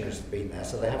the missionaries have been there,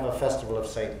 so they have a festival of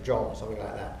St. John, something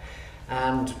like that.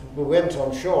 And we went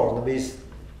on shore, and these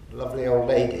lovely old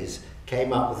ladies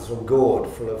came up with a sort of gourd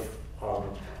full of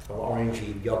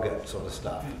orangey yogurt sort of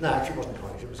stuff. No, actually it wasn't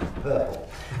orange, it was purple.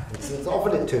 And so they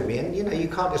offered it to me, and you know, you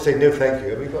can't just say no thank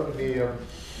you. We've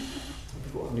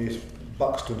got any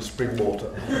Buxton spring water.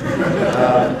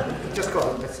 Just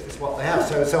got it's what they have.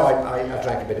 So I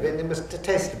drank a bit of it, and it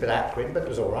tasted a bit acrid, but it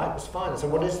was all right. It was fine. I said,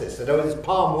 what is this? They said, oh, it's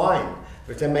palm wine,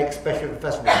 which they make special for the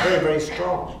festival. It's very, very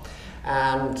strong.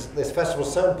 And this festival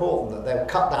was so important that they would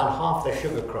cut down half their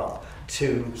sugar crop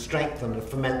to strengthen and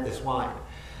ferment this wine.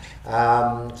 So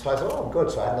I thought, oh,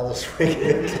 good. So I had another swig of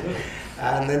it.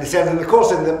 And then he said, and of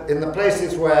course, in the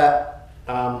places where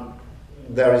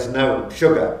there is no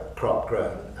sugar crop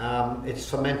grown, it's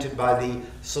fermented by the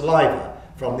saliva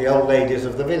from the old ladies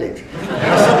of the village. And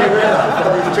I suddenly realised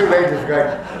that these two ladies were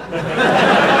going.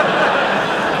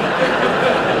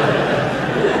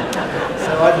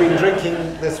 So I'd been drinking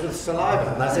this with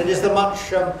saliva, and I said, "Is there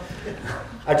much?"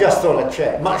 I just thought I'd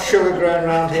check. Much sugar grown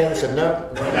around here? They said, "No."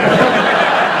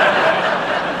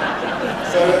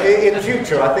 So in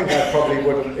future, I think I probably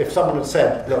would have, if someone had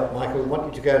said, "Look, Michael, we want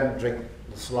you to go and drink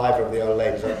the saliva of the old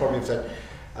ladies," I'd probably have said,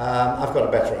 "I've got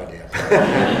a better idea.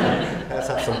 Let's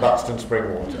have some Buxton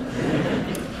spring water."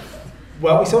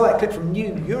 Well, we saw that clip from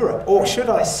New Europe, or should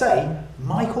I say,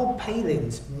 Michael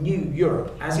Palin's New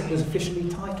Europe, as it was officially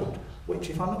titled, which,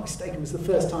 if I'm not mistaken, was the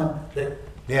first time that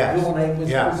your name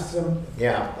was...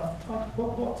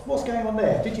 What's going on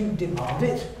there? Did you demand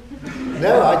it?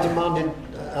 No, I demanded...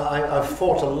 I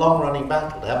fought a long-running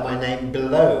battle to have my name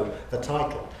below the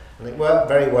title. And it worked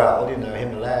very well, you know,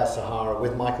 Himalaya, Sahara,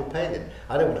 with Michael Palin.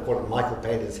 I don't want to call it Michael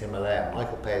Palin's Himalaya,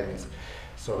 Michael Palin's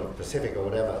sort of Pacific or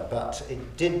whatever, but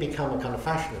it did become a kind of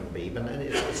fashion in Beeb, and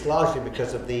it's largely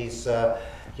because of these,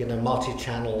 you know,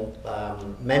 multi-channel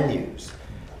menus.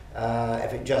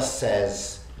 If it just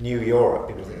says New Europe,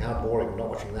 people think, how boring, I'm not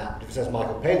watching that. But if it says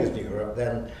Michael Palin's New Europe,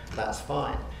 then that's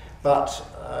fine. But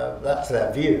that's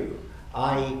their view.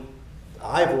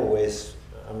 I've always,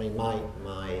 I mean, my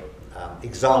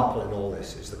example in all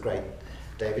this is the great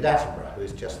David Attenborough, who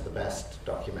is just the best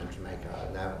documentary maker I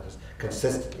know, and has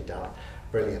consistently done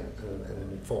brilliant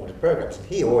and informative programs. And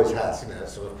he always has, you know,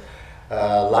 sort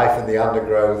of life in the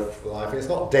undergrowth life. It's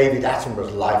not David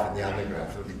Attenborough's life in the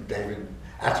undergrowth, it's David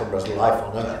Attenborough's life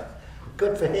on Earth.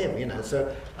 Good for him, you know.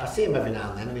 So I see him every now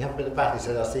and then, and we have a bit of battle. He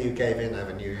said, "I see you gave in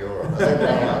over New Europe." I said,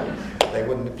 "Well, they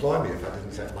wouldn't employ me if I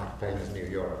didn't say Michael Palin's New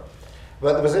Europe."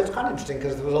 But it was kind of interesting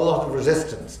because there was a lot of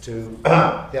resistance to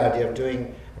the idea of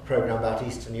doing a program about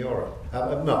Eastern Europe.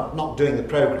 Not doing the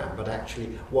program, but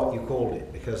actually what you called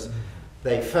it, because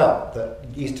they felt that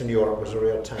Eastern Europe was a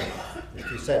real turn-off. If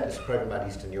you said it's a program about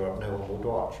Eastern Europe, no one would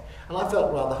watch. And I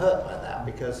felt rather hurt by that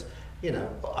because, you know,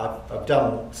 I've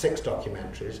done 6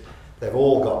 documentaries. They've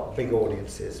all got big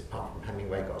audiences, apart from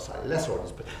Hemingway got a slightly less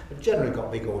audience, but they've generally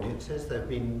got big audiences. They've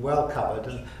been well covered,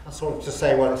 and I sort of to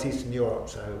say, well, it's Eastern Europe,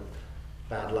 so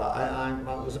bad luck. I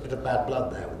was a bit of bad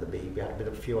blood there with the Beeb. We had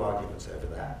a few arguments over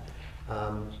that.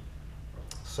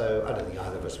 So I don't think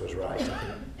either of us was right. I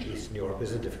think Eastern Europe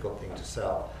is a difficult thing to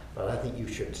sell, but I think you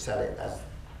should sell it as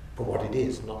for what it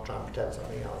is, not try and pretend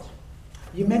something else.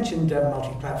 You mentioned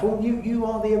multi-platform. You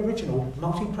are the original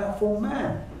multi-platform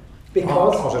man.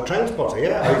 Because I was a train spotter,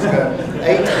 yeah. I was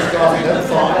 8 starting at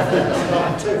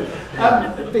 5,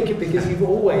 starting 2. Because you've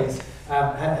always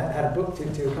had a book to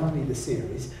accompany the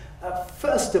series.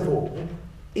 First of all,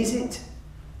 is it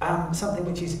something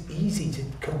which is easy to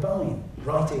combine,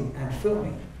 writing and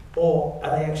filming, or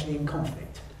are they actually in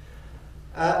conflict?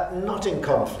 Not in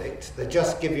conflict. They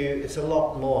just give you, it's a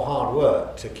lot more hard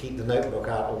work to keep the notebook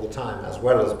out all the time, as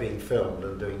well as being filmed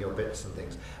and doing your bits and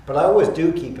things. But I always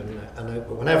do keep a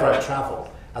notebook. Whenever I travel,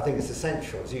 I think it's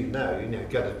essential, as you know, you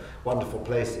go to wonderful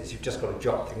places, you've just got to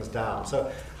jot things down.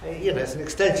 So, you know, it's an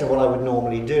extension of what I would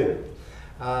normally do.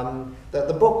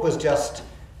 The book was just,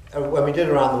 when we did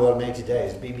Around the World in 80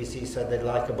 Days, the BBC said they'd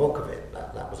like a book of it.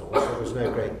 That was all, so there was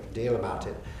no great deal about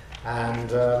it.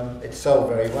 And it sold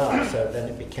very well, so then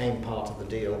it became part of the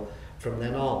deal from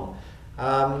then on.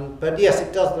 But yes,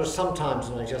 it does. There's some times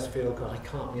when I just feel, God, I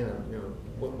can't, you know,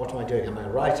 what am I doing? Am I a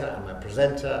writer? Am I a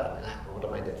presenter? Am I an actor? What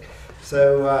am I doing?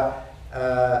 So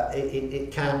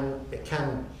it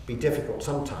can be difficult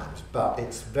sometimes, but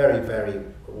it's very, very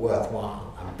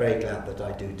worthwhile. I'm very glad that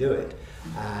I do it.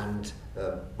 And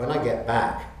when we get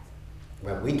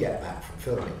back from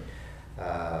filming,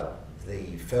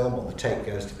 the film or the tape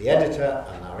goes to the editor,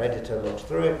 and our editor looks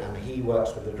through it, and he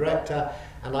works with the director,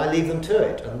 and I leave them to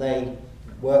it, and they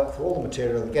work through all the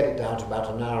material and get it down to about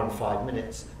an hour and 5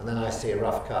 minutes, and then I see a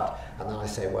rough cut, and then I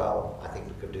say, well, I think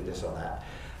we could do this or that.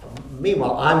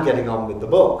 Meanwhile, I'm getting on with the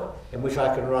book, in which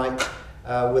I can write,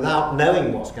 without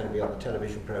knowing what's going to be on the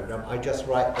television programme, I just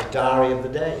write a diary of the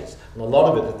days. And a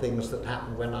lot of it are things that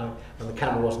happened when the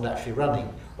camera wasn't actually running,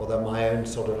 or they're my own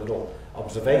sort of little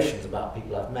observations about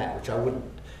people I've met, which I wouldn't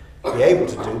be able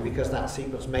to do because that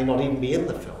sequence may not even be in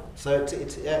the film. So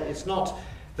it's not,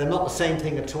 they're not the same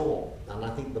thing at all. And I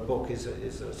think the book is a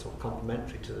sort of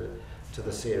complementary to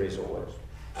the series always.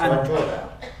 So I enjoy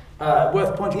that.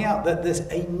 Worth pointing out that there's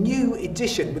a new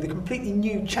edition with a completely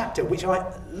new chapter, which I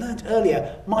learnt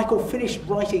earlier. Michael finished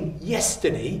writing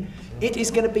yesterday. It is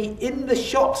going to be in the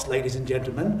shops, ladies and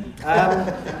gentlemen,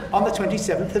 on the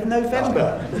 27th of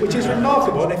November, which is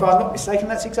remarkable. And if I'm not mistaken,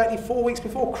 that's exactly 4 weeks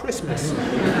before Christmas.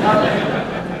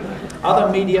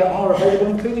 Other media are available,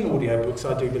 including audiobooks,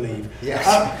 I do believe. Yes.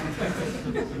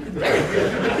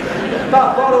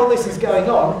 But while all this is going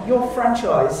on, your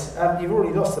franchise, you've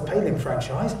already lost the Palin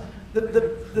franchise,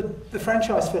 the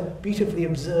franchise for beautifully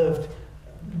observed,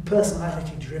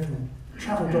 personality-driven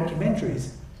travel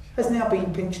documentaries has now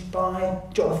been pinched by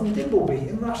Jonathan Dimbleby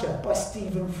in Russia, by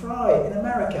Stephen Fry in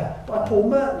America, by Paul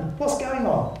Merton. What's going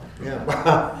on? Yeah.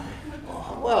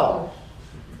 Well,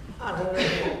 I don't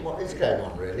know what is going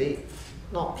on really.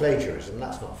 Not plagiarism,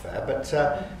 that's not fair, but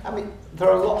I mean, there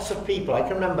are lots of people. I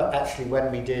can remember actually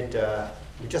when we did,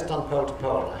 we just done Pole to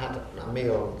Pole, and I had a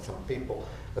meal and some people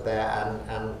were there,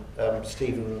 and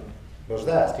Stephen was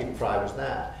there, Stephen Fry was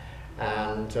there,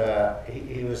 and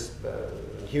he was,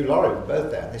 Hugh Laurie were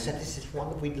both there, and they said, this is one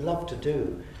that we'd love to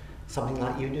do, something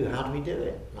like you do, how do we do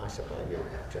it? And I said, well, you'll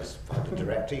just find a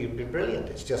director, you'd be brilliant.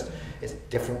 It's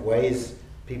different ways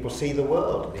people see the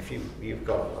world, and if you've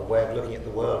got a way of looking at the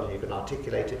world and you can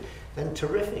articulate it, then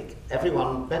terrific,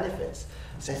 everyone benefits.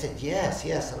 So I said, yes,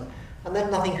 and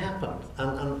then nothing happened.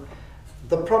 And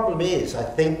the problem is, I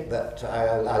think that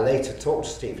I later talked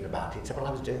to Stephen about it. He said, well,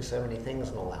 I was doing so many things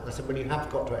and all that. And I said, well, you have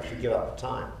got to actually give up the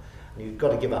time. And you've got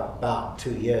to give up about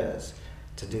 2 years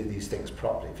to do these things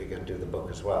properly if you're going to do the book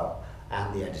as well,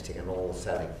 and the editing and all the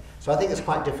selling. So I think it's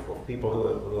quite difficult for people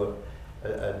who are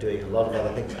doing a lot of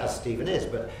other things, as Stephen is,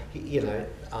 but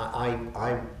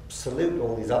I salute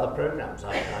all these other programs.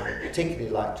 I particularly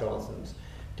like Jonathan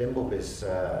Dimbleby's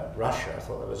Russia. I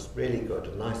thought that was really good,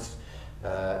 a nice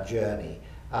journey.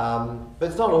 But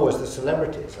it's not always the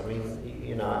celebrities. I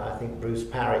mean, I think Bruce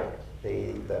Parry,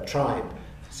 the Tribe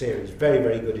series, very,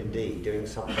 very good indeed, doing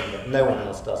something that no one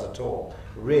else does at all,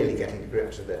 really getting to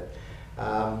grips with it.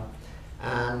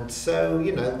 And so,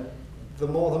 the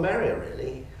more the merrier,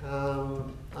 really.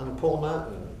 And Paul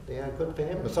Merton, good for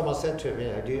him. But someone said to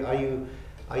him, are you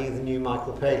the new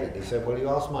Michael Palin? He said, well, you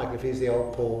asked Michael if he's the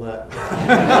old Paul Merton.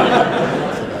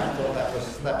 I thought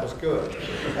that was good.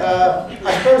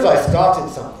 I suppose I started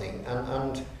something,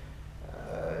 and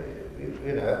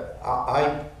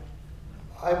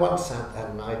I once had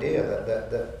an idea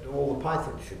that all the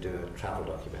Pythons should do a travel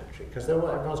documentary, because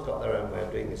everyone's got their own way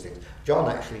of doing these things.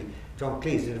 John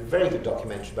Cleese did a very good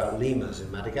documentary about lemurs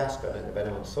in Madagascar. I don't know if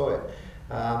anyone saw it.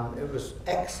 It was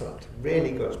excellent,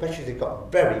 really good, especially as it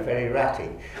got very, very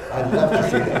ratty. I love to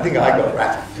see it. I think I got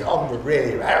ratty. John was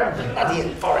really ratty in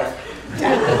the forest.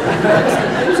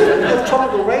 It was in the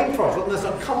tropical rainforest, one of the most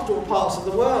uncomfortable parts of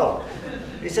the world.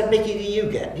 He said, Mickey, do you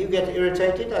get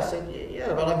irritated? I said,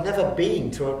 yeah, but I've never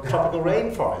been to a tropical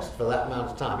rainforest for that amount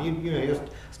of time. You're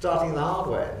starting the hard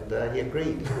way, and he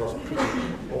agreed. It was pretty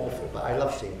awful, but I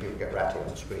love seeing people get ratty on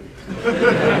the screen.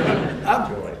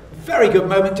 Very good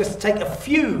moment just to take a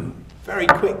few very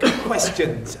quick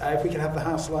questions. If we can have the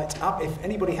house lights up. If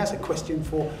anybody has a question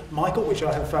for Michael, which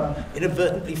I have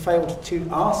inadvertently failed to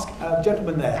ask.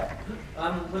 Gentleman there.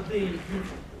 With the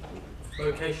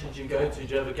locations you go to,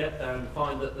 do you ever get there and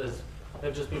find that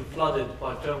they've just been flooded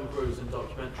by film crews and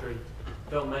documentary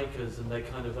filmmakers, and they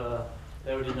kind of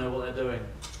they already know what they're doing,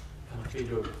 kind of feed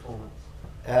you a performance?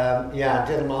 Yeah, I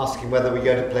did ask him whether we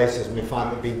go to places and we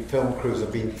find that film crews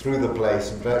have been through the place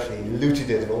and virtually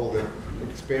looted it of all the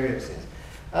experiences.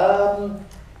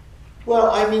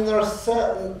 Well, I mean, there are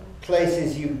certain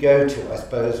places you go to, I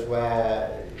suppose,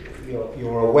 where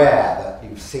you're aware that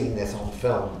you've seen this on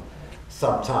film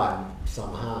sometime,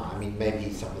 somehow. I mean,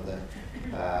 maybe some of the,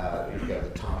 you go to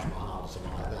the Taj Mahal or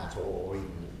something like that, or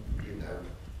even,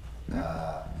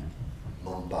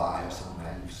 Mumbai or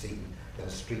somewhere, you've seen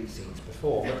those street scenes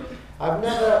before. But I've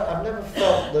never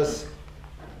felt this.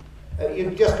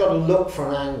 You've just got to look for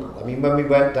an angle. I mean, when we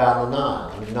went down the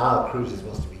Nile, Nile cruises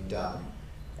must have been done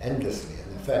endlessly,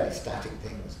 and they're fairly static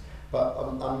things. But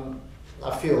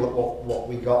I feel that what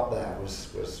we got there was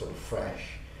sort of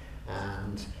fresh,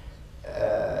 and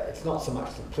it's not so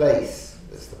much the place,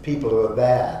 it's the people who are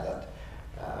there that,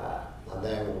 and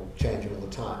they're all changing all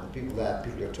the time. The people there, the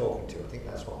people you're talking to, I think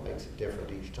that's what makes it different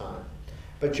each time.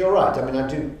 But you're right, I mean, I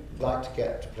do like to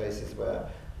get to places where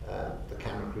the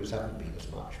camera crews haven't been as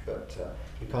much, but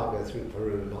you can't go through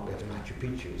Peru and not go to Machu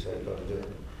Picchu, so you've got to do it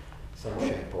in some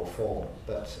shape or form.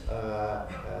 But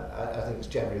I think it's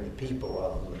generally the people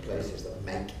rather than the places that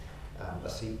make a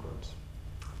sequence.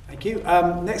 Thank you.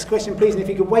 Next question, please, and if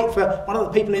you could wait for one of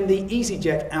the people in the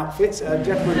EasyJet outfits,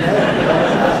 gentleman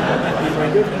there.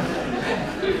 Very good.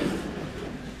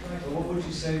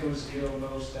 say was your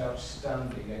most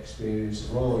outstanding experience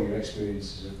of all your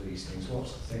experiences of these things?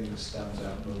 What's the thing that stands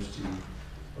out most to you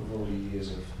of all your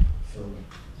years of filming?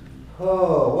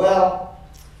 Oh, well,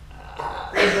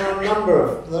 there are a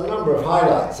number of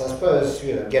highlights. I suppose,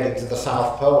 you know, getting to the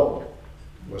South Pole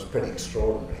was pretty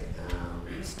extraordinary.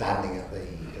 Standing at the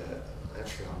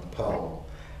actually on the pole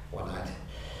when I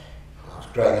was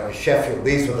growing up in Sheffield.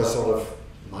 These were the sort of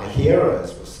my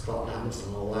heroes, was Scott Amundsen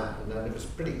and all that, and then it was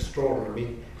pretty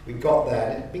extraordinary. We got there,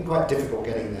 and it had been quite difficult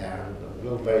getting there, and a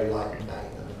little very light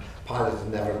plane, and the pilot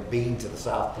had never been to the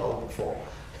South Pole before.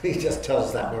 He just tells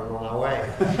us that we're on our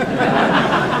way.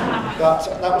 But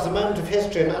that was a moment of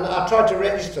history, and I tried to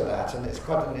register that, and it's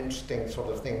quite an interesting sort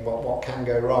of thing, what can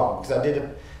go wrong. Because I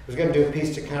was going to do a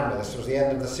piece to camera. This was the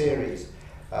end of the series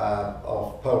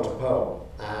of Pole to Pole,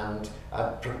 and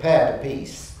I'd prepared a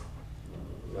piece,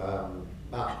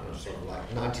 sort of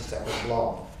like 90 seconds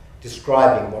long,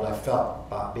 describing what I felt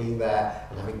about being there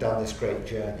and having done this great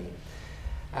journey.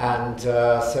 And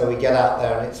so we get out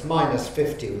there, and it's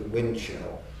 -50 with wind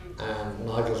chill, and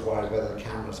Nigel's worried whether the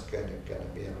camera's going to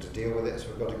be able to deal with it, so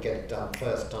we've got to get it done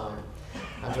first time.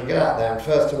 And so we get out there, and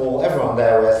first of all, everyone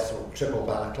there wears sort of triple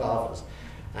balaclavas.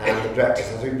 And the director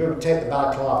says, we've got to take the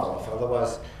balaclava off,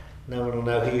 otherwise no one will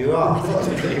know who you are. That's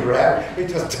pretty rare. We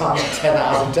just done 10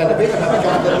 hours of television and we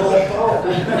come to the North Pole.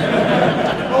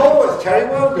 Oh, it's Terry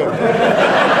Wogan.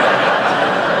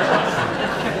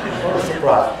 What a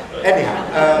surprise. Anyhow,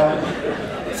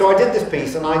 so I did this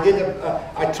piece, and I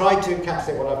tried to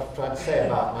encapsulate what I've tried to say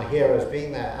about my heroes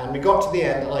being there, and we got to the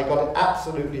end, and I got it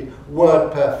absolutely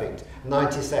word perfect,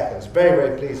 90 seconds. Very,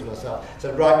 very pleased with myself.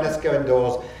 Said, right, let's go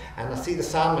indoors. And I see the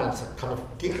soundman kind of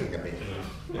giggling a bit.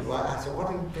 I said, what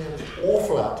are you doing? It's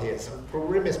awful out here. It's the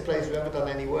grimmest place we've ever done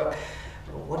any work.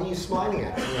 What are you smiling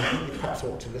at? I think you perhaps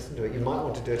ought to listen to it. You might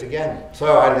want to do it again. So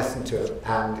I listened to it,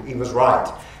 and he was right.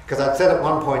 Because I'd said at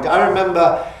one point, I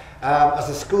remember as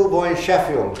a schoolboy in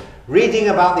Sheffield, reading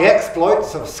about the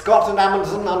exploits of Scott and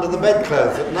Amundsen under the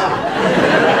bedclothes at night.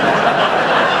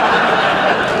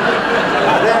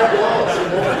 And there it was.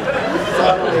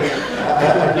 Suddenly,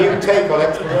 a new take on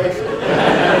exploration.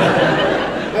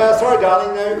 Sorry,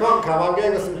 darling, no, you can't come. I'm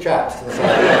going with some chaps. It's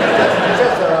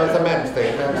a men's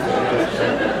thing.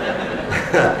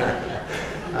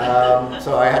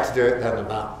 So I had to do it then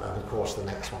and of course the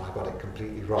next one I got it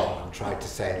completely wrong and tried to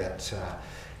say that,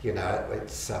 you know,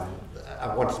 it's,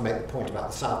 I wanted to make the point about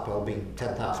the South Pole being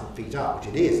 10,000 feet up, which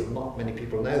it is, and not many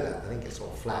people know that. I think it's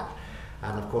all flat.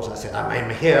 And of course I said, I'm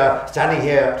here, standing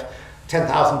here at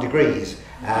 10,000 degrees.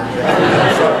 And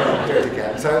so I'll do it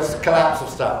again. So it's a collapse of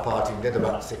staff party, did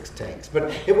about 6 takes.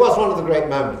 But it was one of the great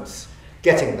moments,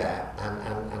 getting there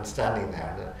and standing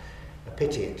there. And a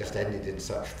pity it just ended in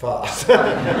such farce.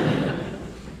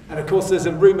 And of course there's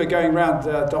a rumour going around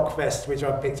DocFest, which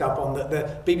I picked up on, that the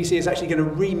BBC is actually going to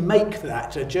remake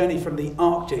that, a journey from the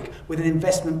Arctic, with an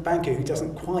investment banker who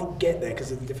doesn't quite get there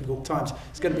because of the difficult times.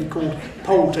 It's going to be called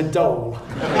Pole to Dole.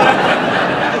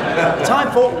 Time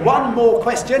for one more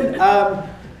question.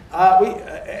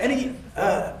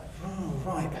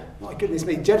 Right, my goodness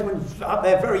me, gentlemen up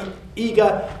there very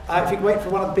eager. If you can wait for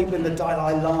one of the people in the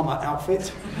Dalai Lama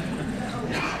outfit.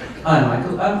 Hi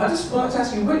Michael, I just wanted to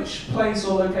ask you, which place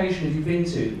or location have you been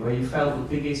to where you felt the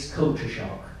biggest culture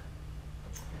shock?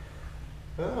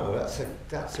 Oh,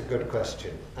 that's a good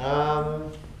question.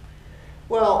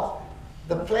 Well,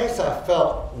 the place I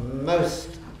felt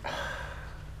most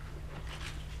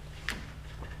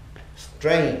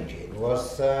strange in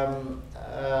was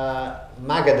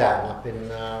Magadan up in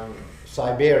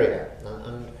Siberia,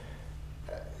 and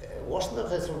it wasn't that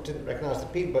I sort of didn't recognise the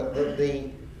people, but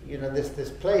you know, this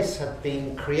place had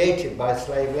been created by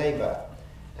slave labour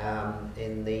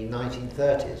in the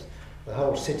 1930s. The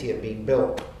whole city had been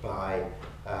built by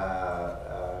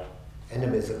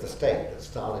enemies of the state that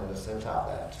Stalin was sent out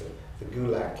there to the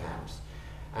Gulag camps.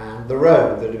 And the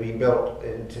road that had been built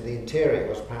into the interior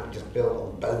was apparently just built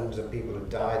on bones of people who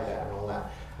died there and all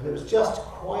that. And it was just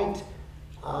quite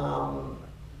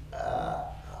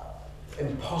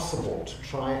impossible to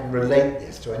try and relate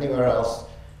this to anywhere else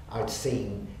I'd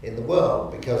seen in the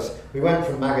world, because we went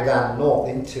from Magadan north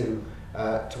into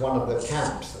to one of the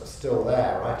camps that's still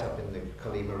there, right up in the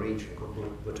Kolyma region called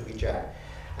Butugijak,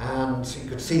 and so you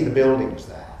could see the buildings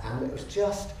there, and it was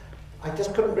just, I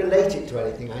just couldn't relate it to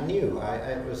anything I knew.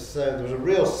 There was a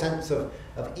real sense of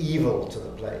evil to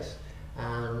the place,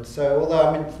 and so although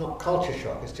I mean it's not culture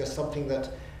shock, it's just something that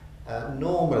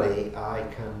normally I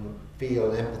can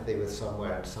feel empathy with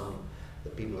somewhere and the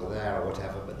people are there or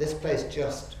whatever, but this place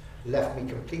just left me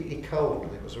completely cold,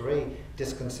 and it was a really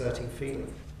disconcerting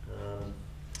feeling.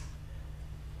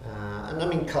 And I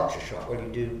mean culture shock, well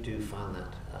you do find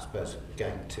that, I suppose,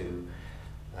 going to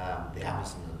the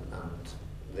Amazon and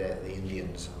the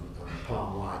Indians and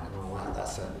palm wine and all that,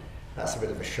 that's a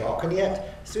bit of a shock. And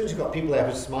yet, as soon as you've got people there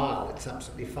who smile, it's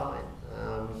absolutely fine.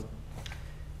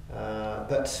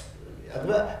 But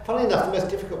funnily enough, the most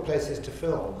difficult places to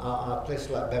film are places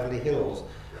like Beverly Hills,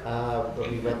 that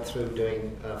we went through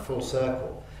doing Full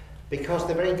Circle, because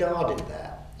they're very guarded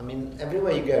there. I mean,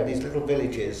 everywhere you go, these little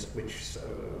villages, which is a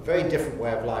very different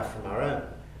way of life from our own,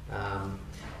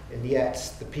 and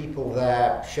yet the people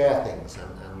there share things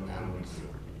and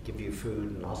give you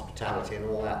food and hospitality and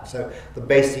all that. So the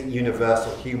basic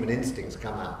universal human instincts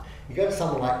come out. You go to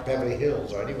somewhere like Beverly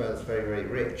Hills or anywhere that's very, very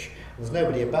rich, and there's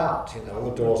nobody about, you know, all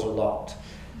the doors are locked.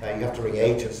 You have to ring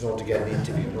agents in order to get an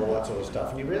interview and all that sort of stuff.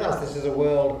 And you realise this is a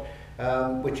world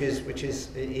which is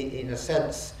in a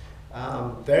sense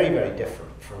very, very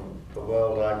different from the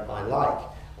world I like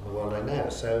and the world I know.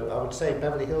 So I would say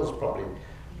Beverly Hills probably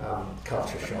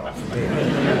culture shock for me.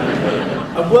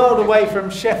 A world away from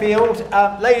Sheffield.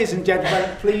 Ladies and gentlemen,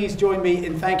 please join me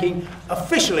in thanking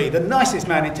officially the nicest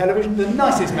man in television, the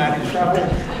nicest man in travel,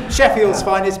 Sheffield's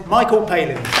finest, Michael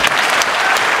Palin.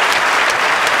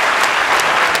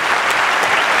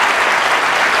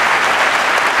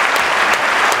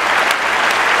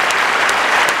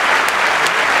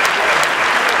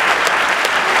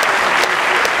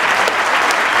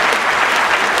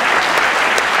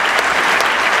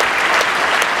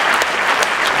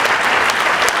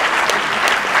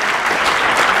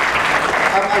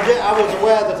 I was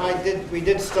aware that we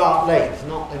did start late,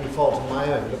 not any fault of my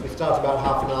own, but we started about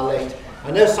half an hour late.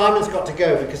 I know Simon's got to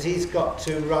go because he's got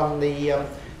to run he's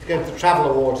going to the Travel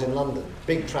Awards in London,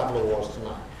 big Travel Awards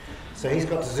tonight. So he's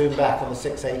got to zoom back on the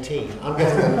 6:18. I'm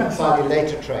getting a slightly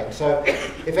later train. So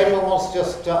if anyone wants to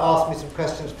just ask me some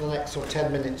questions for the next sort of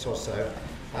 10 minutes or so,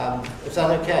 is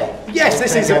that okay? Yes,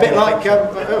 this is a bit like,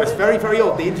 it's very, very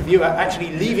odd, the interviewer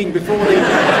actually leaving before the...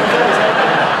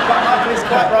 But Michael is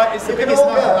quite right, it's the biggest...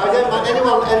 I don't mind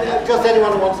anyone, just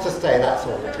anyone who wants to stay, that's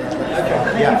all. Okay.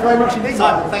 Thank you very much indeed.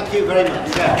 Simon, thank you very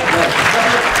much. Yeah.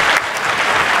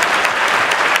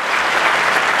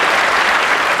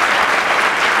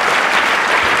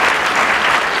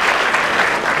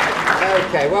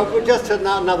 Okay, well, we're just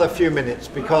another few minutes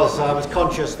because I was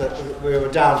conscious that we were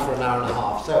down for an hour and a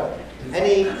half. So,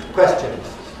 any questions?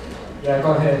 Yeah,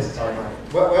 go ahead, Simon.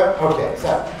 Okay,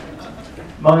 so.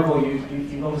 Michael,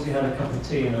 you've obviously had a cup of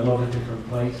tea in a lot of different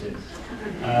places.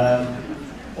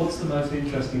 What's the most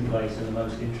interesting place and the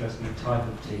most interesting type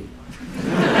of tea?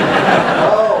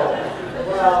 Oh,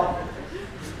 well,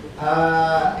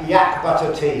 yak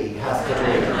butter tea has to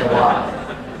be the one.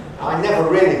 I never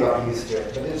really got used to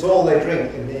it, but it's all they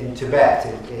drink in Tibet.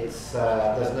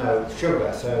 There's no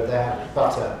sugar, so they have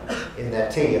butter in their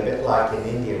tea, a bit like in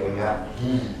India where you have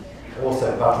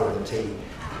also butter in the tea.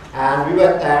 And we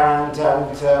went there, and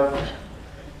the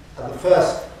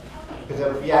first bit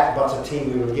of yak butter tea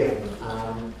we were given,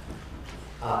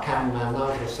 our cameraman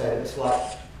Nigel said it's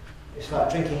like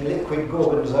drinking liquid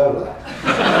gorgonzola.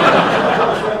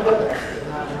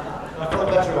 I felt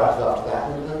better about it after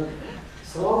that. And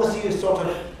so long as you sort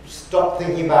of stop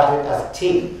thinking about it as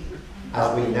tea,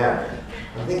 as we know,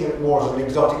 and think of it more as an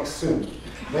exotic soup,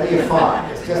 then you're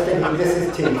fine. It's just thinking this is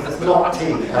tea, it's not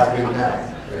tea as we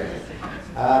know, really.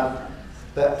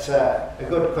 But a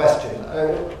good question.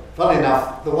 Funny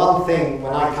enough, the one thing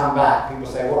when I come back, people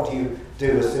say, what do you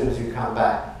do as soon as you come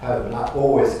back home? And I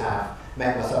always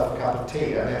make myself a cup of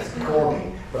tea. I know it's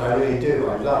corny, but I really do.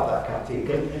 I love that cup of tea.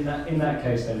 In that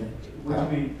case then, would you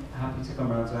be happy to come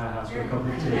round to our house for a cup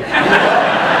of tea?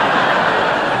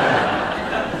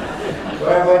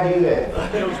 Where do you live?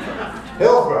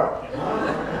 Hillsborough.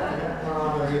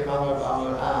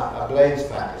 I'm a Blades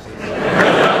fan.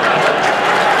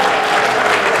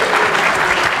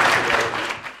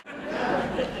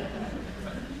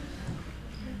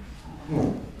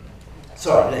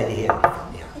 Sorry, lady here.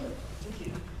 Yeah. Thank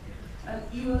you.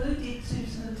 You alluded to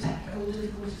some of the technical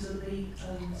difficulties of the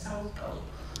South Pole.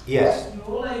 Yes. You're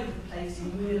all over the place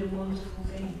in weird and wonderful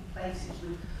places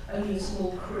with only a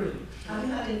small crew. Have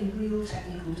you had any real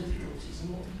technical difficulties, and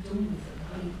what have you done with them?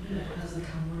 I mean, has the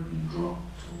camera been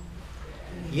dropped? Or,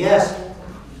 yes.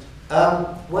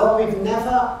 Well, we've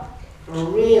never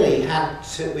really had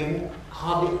to, we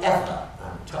hardly ever,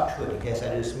 touch wood in case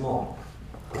I do some more,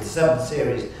 the 7th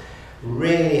series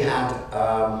really had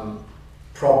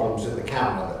problems with the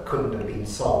camera that couldn't have been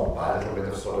solved by a little bit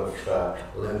of sort of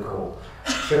local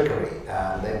trickery.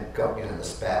 They've got, the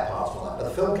spare parts and all that. But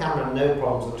the film camera, no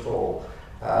problems at all.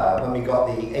 When we got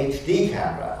the HD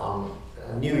camera on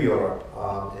New Europe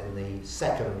in the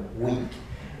 2nd week,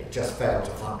 it just failed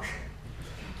to function.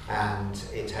 And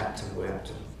we had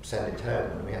to send it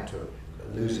home, and we had to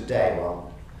lose a day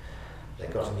while they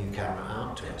got a new camera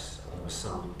out to us. And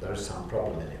there was some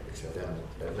problem in it, which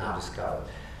they've now discovered.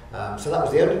 So that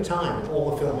was the only time in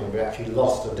all the filming we actually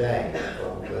lost a day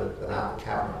without the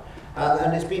camera.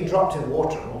 And it's been dropped in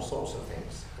water and all sorts of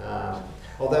things.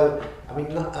 Although, I mean,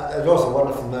 there was a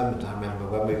wonderful moment I remember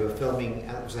when we were filming,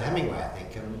 it was a Hemingway, I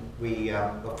think, and we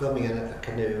were filming in a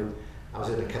canoe. I was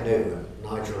in a canoe, and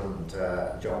Nigel and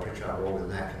John Pritchard were all in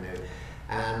their canoe.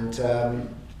 And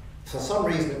for some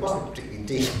reason, it wasn't particularly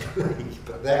deep,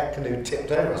 but their canoe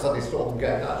tipped over. I suddenly saw them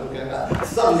going out,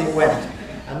 suddenly went.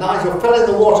 And Nigel fell in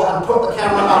the water and put the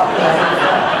camera up.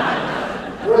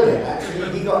 Brilliant, actually.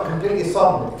 He got completely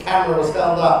sodden. The camera was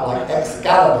held up like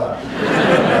Excalibur.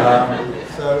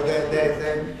 So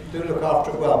they do look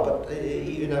after it well. But,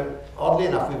 you know, oddly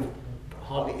enough, we've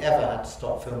hardly ever had to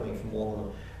stop filming for more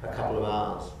than a couple of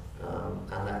hours.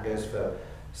 And that goes for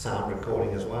sound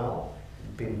recording as well.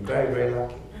 Been very, very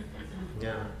lucky.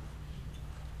 Yeah.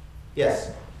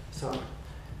 Yes. Some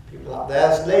people up there.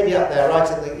 There's a lady up there,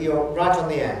 you're right on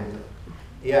the end.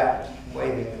 Yeah,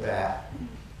 waving there.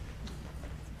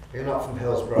 You're not from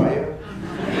Hillsborough, are you?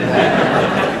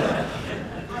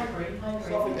 I agree.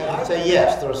 I'd say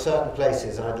yes, there are certain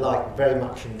places I'd like very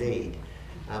much indeed.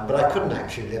 But I couldn't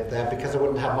actually live there because I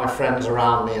wouldn't have my friends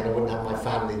around me and I wouldn't have my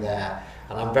family there.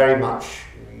 And I'm very much,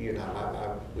 you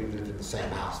know, we've lived in the same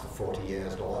house for 40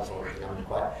 years and all that sort of thing. I'm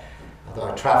quite, although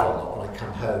I travel a lot, when I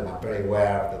come home, I'm very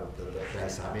aware of the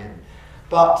place I'm in.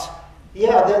 But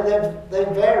yeah,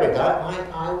 they're varied.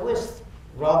 I always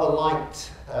rather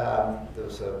liked, there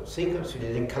was a sequence we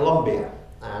did in Colombia,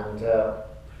 and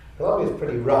Colombia's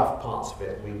pretty rough, parts of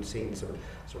it. We'd seen some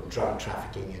sort of drug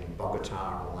trafficking in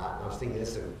Bogota and all that, and I was thinking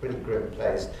this is a pretty grim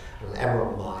place, an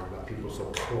emerald mine where people were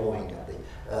sort of clawing at the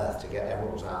earth to get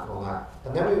emeralds out and all that.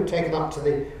 And then we were taken up to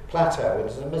the plateau,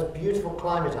 which is the most beautiful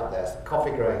climate up there, it's the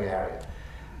coffee growing area.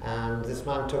 And this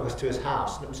man took us to his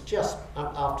house, and it was just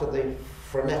after the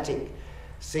frenetic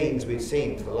scenes we'd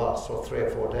seen for the last sort of 3 or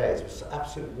 4 days. It was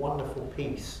absolute wonderful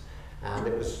peace, and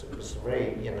it was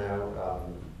very, you know,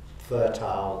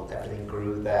 fertile. Everything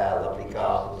grew there, lovely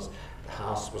gardens. The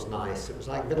house was nice. It was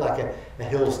like a bit like a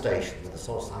hill station with a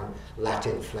sort of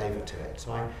Latin flavour to it.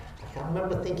 So I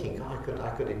remember thinking, oh, I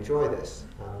could enjoy this,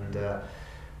 and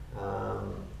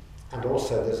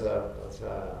also there's a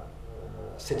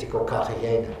city called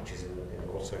Cartagena, which is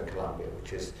also in Colombia,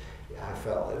 which is, I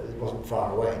felt it wasn't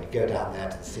far away, and you go down there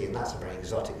to the sea, and that's a very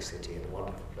exotic city and a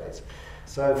wonderful place.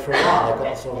 So for a while I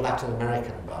got a sort of Latin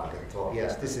American bug and thought,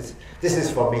 yes, this is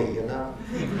for me, you know.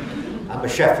 I'm a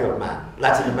Sheffield man.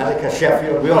 Latin America,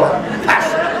 Sheffield, we all have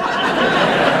passion.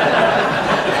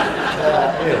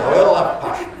 You know, we all have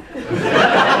passion.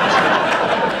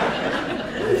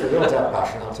 If they don't have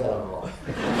passion, I'll tell them more.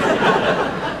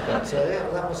 But yeah,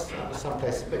 that was some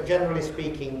places. But generally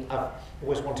speaking, I've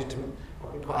always I've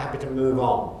been quite happy to move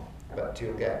on. But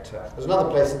you'll get, there's another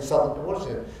place in South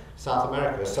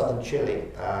America, southern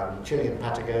Chile, Chile and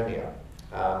Patagonia.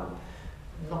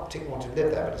 Not particularly want to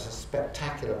live there, but it's a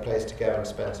spectacular place to go and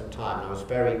spend some time. And I was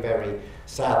very, very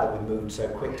sad that we moved so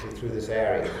quickly through this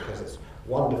area because it's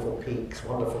wonderful peaks,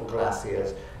 wonderful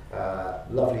glaciers,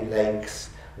 lovely lakes,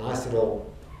 nice little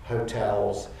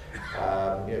hotels,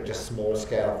 you know, just small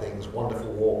scale things,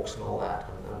 wonderful walks and all that.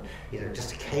 And you know,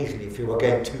 just occasionally, if you were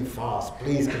going too fast,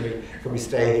 please can we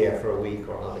stay here for a week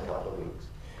or another couple of weeks.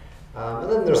 And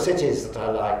then there are cities that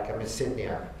I like. I mean, Sydney,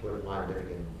 I wouldn't mind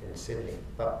living in Sydney.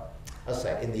 But as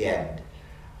I say, in the end,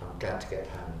 I'm glad to get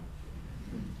home.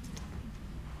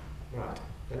 Right.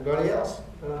 Anybody else?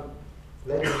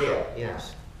 Lady here,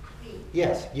 yes.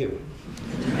 Yes, you.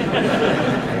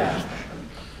 Yeah.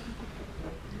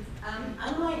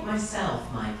 Unlike myself,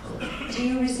 Michael, do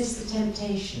you resist the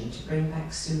temptation to bring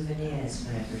back souvenirs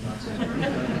for everybody?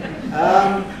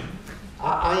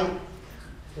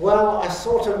 Well, I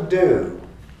sort of do,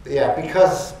 yeah,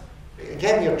 because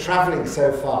again, you're travelling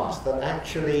so fast that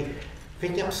actually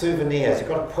picking up souvenirs, you've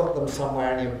got to put them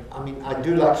somewhere. And I mean, I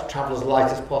do like to travel as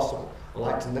light as possible. I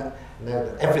like to know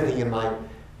that everything in my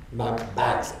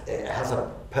bags has a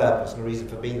purpose and a reason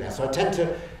for being there. So I tend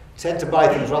to buy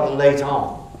things rather late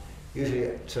on. Usually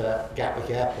at Gatwick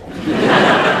Airport. And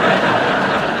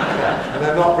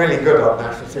they're not really good on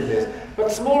national souvenirs.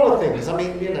 But smaller things, I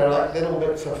mean, you know, like little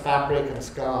bits of fabric and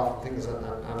scarf and things, and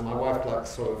my wife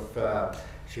likes sort of,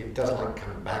 she does like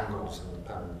kind of bangles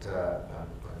and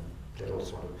little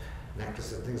sort of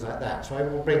necklaces and things like that. So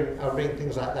I'll bring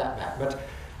things like that back. But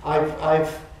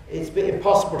it's been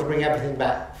impossible to bring everything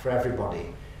back for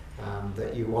everybody.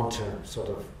 that you want to sort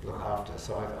of look after.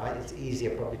 So it's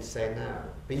easier probably to say no.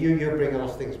 But you bring a lot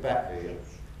of things back, do you?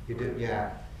 You do,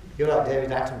 yeah. You're like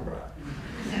David Attenborough.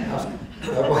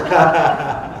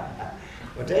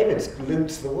 Well, David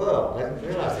loots the world. I didn't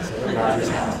realise this about his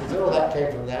house. He said, oh, that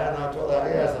came from there, and I thought that,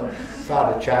 yes. I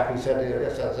found a chap who said,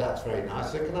 yes, that's very nice.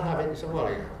 I said, can I have it? He said, well,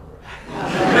 you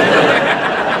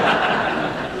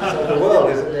So the world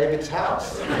is at David's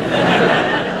house.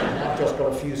 I've just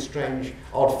got a few strange,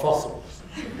 odd fossils.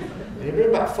 When you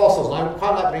bring back fossils, and I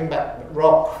quite like bringing back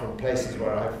rock from places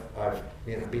where I've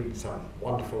been to some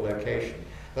wonderful location.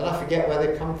 Then I forget where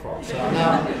they come from. So I'm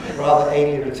now rather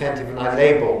anally retentive, and I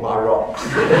label my rocks.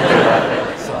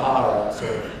 Sahara, that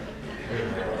sort of,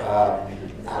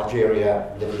 Algeria,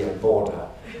 Libya border.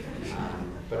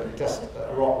 But just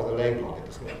a rock with a label on it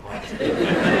doesn't look quite as good.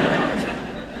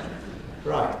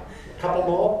 Right, a couple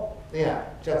more? Yeah,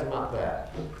 gentleman up there.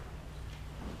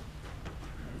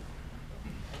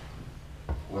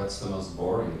 What's the most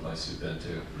boring place you've been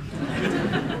to?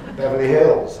 Beverly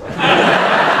Hills.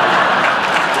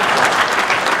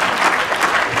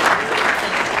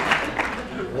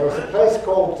 There was a place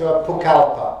called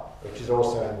Pucallpa, which is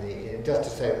also in the, just to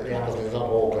say that the Amazon is not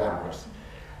all glamorous.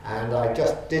 And I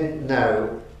just didn't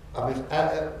know, I mean,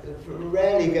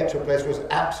 rarely you get to a place where there's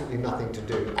absolutely nothing to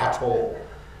do at all.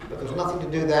 But there was nothing to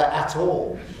do there at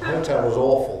all. The hotel was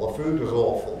awful, the food was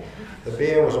awful, the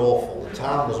beer was awful, the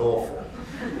town was awful.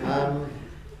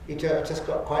 You just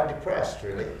got quite depressed,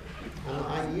 really. And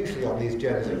I usually on these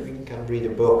journeys, you can kind of read a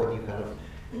book and you kind of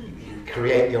you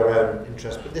create your own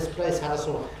interest. But this place had a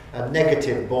sort of a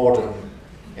negative boredom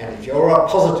energy, or a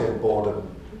positive boredom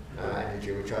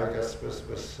energy, which I guess was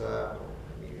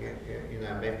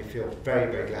made me feel very,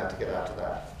 very glad to get out of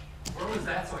that. Where was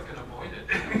that so I could avoid it?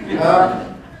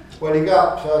 Well, you go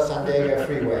up San Diego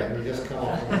Freeway and you just come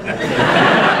off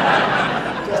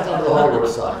just under the Hollywood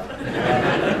side.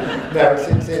 No,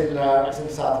 it's in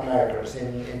South America. It's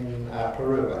in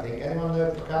Peru, I think. Anyone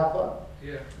know Pucallpa?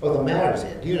 Yeah. Oh, the mayor is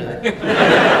in. Do you know?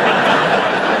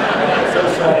 So,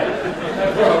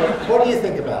 what do you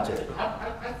think about it? I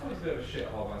thought it was a bit of a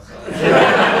shithole myself.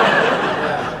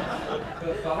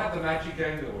 But I'll have the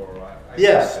Machigenga all right.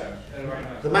 Yes.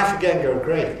 Nice. The Machigenga are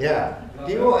great, yeah.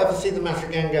 Do you all ever see the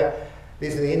Machigenga?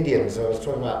 These are the Indians I was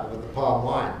talking about with the palm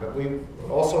wine. But we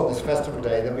also on this festival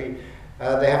day,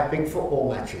 they have big football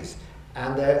matches.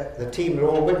 And the team are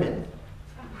all women.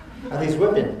 And these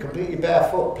women, completely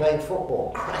barefoot, playing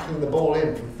football, cracking the ball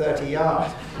in from 30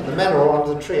 yards. And the men are all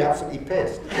under the tree, absolutely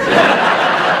pissed. It's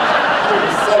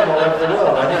the same all over the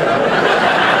world, I know.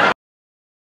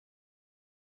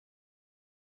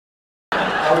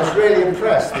 I was really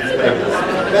impressed, these ladies.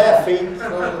 Bare feet,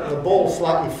 the ball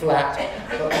slightly flat,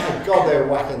 but my God, they were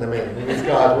whacking them in. And these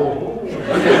guys were all, ooh.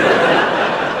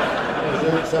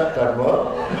 Except that well.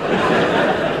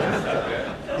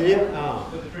 Did you? Oh.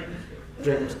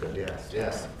 Drink was good,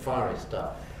 yes. Fiery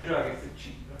stuff. Drug, it's a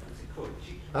cheat. What's it called?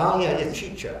 Cheat. Oh, yeah,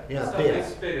 chicha. Yeah, beer. They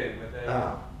spit in with their...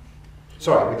 Oh.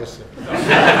 Sorry, we just... The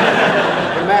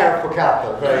mayor of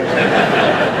Pucallpa, very good.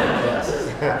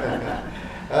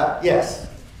 Yes.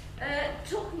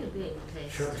 Talking of being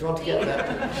pissed. Sure. Do you want to get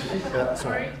that?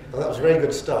 Sorry. Well, that was a very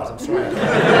good start, I'm sorry.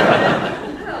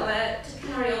 Well, to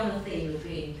carry on the theme of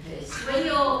being pissed, when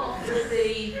you're offered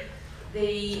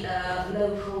the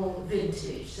local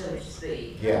vintage, so to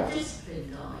speak, Yeah. how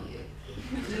disciplined are you?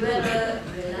 Do you ever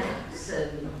relax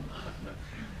and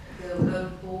go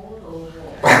overboard or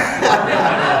what?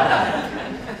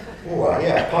 Oh,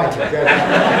 yeah, pint of Joe.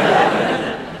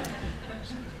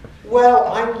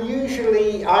 Well, I'm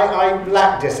usually, I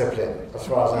lack discipline as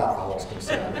far as alcohol is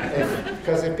concerned.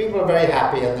 Because if people are very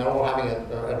happy and they're all having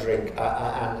a drink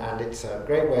and it's a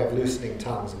great way of loosening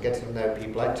tongues and getting to know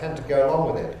people, I tend to go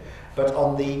along with it. But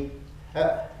on the,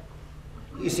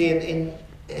 you see, in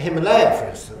Himalaya, for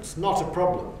instance, not a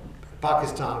problem.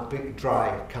 Pakistan, big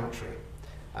dry country.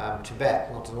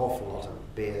 Tibet, not an awful lot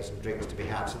of beers and drinks to be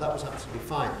had, so that was absolutely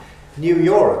fine. New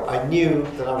Europe, I knew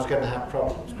that I was going to have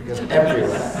problems because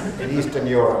everywhere in Eastern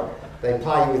Europe they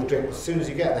ply you with drink as soon as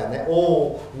you get there, and they're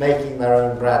all making their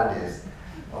own brandies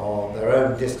or their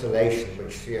own distillation,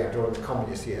 which during the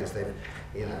communist years they've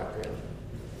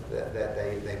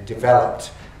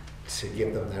developed to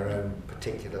give them their own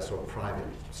particular sort of private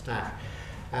stash.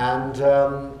 And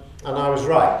I was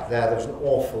right, there was an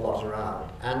awful lot around.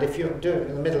 And if you're doing it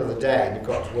in the middle of the day and you've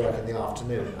got to work in the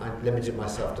afternoon, I limited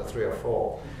myself to 3 or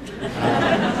 4.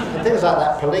 And things like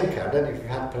that Palinka, I don't know if you've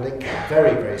had Palinka,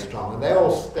 very, very strong. And they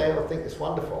all think it's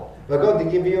wonderful. We're going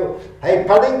to give you, hey,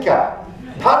 Palinka,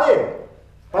 Palin,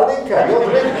 Palinka, your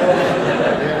drink.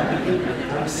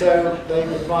 Yeah. And so they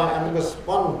would buy, and there was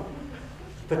one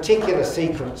particular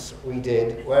sequence we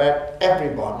did where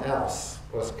everyone else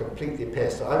was completely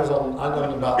pissed. I was on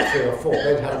about 3 or 4,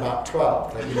 they'd had about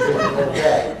 12, they'd been drinking all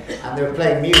day, and they were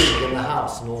playing music in the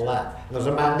house and all that. And there was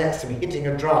a man next to me hitting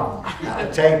a drum at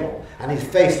the table, and his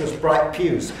face was bright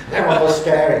puce, and everyone was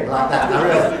staring like that. And I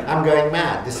realised, I'm going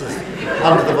mad, this is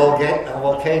under the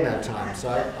volcano time. So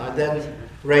I then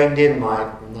reined in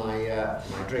my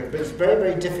drink. But it's very,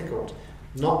 very difficult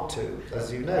not to,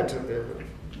 as you know, to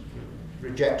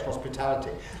reject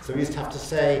hospitality. So we used to have to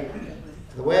say,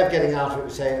 the way of getting out of it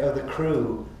was saying, oh, the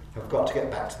crew have got to get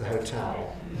back to the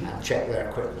hotel and check their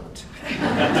equipment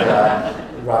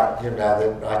and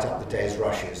write up the day's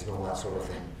rushes and all that sort of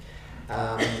thing.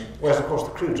 Whereas, of course, the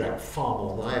crew drank far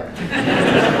more than I ever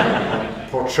did.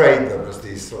 Portrayed them as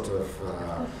these sort of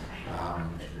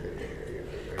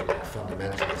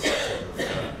fundamentalist, sort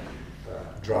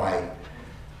of dry,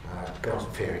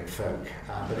 God-fearing folk.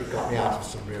 But it got me out of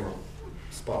some real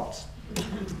spots.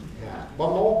 Yeah. One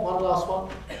more? One last one?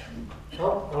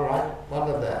 Oh, all right. One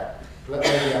of there. Let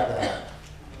me up there.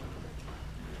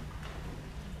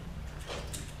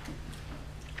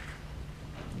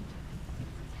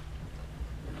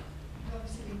 You've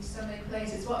obviously been to so many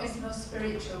places. What is the most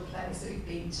spiritual place that you've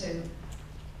been to?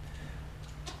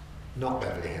 Not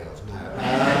Beverly Hills, no.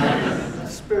 A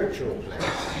spiritual place.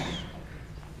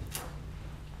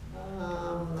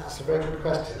 That's a very good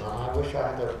question, and I wish I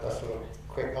had a sort of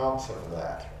quick answer for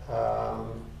that.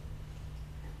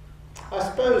 I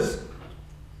suppose,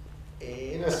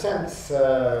 in a sense,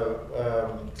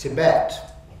 Tibet,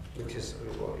 which is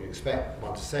what you expect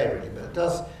one to say, really, but it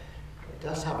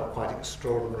does have a quite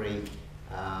extraordinary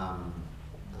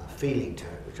feeling to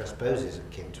it, which I suppose is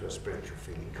akin to a spiritual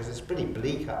feeling, because it's pretty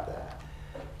bleak up there,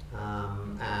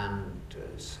 and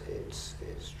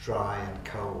it's dry and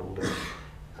cold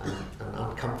and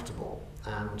uncomfortable.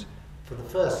 And for the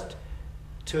first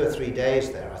 2 or 3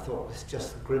 days there, I thought, it's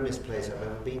just the grimmest place I've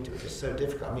ever been to. It was so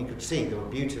difficult. I mean, you could see there were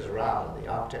beauties around and the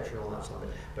architecture and all that sort of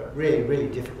thing, but really, really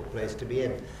difficult place to be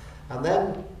in. And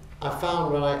then I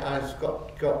found when I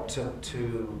got to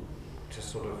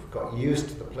sort of got used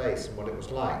to the place and what it was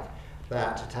like,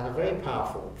 that it had a very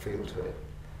powerful feel to it.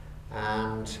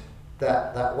 And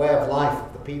that way of life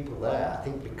of the people there, I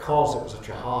think because it was such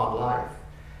a hard life,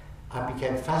 I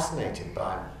became fascinated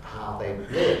by how they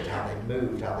lived, how they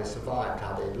moved, how they survived,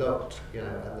 how they looked, you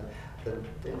know, and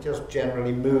they just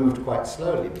generally moved quite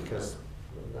slowly, because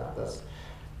that's,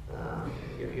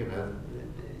 you know,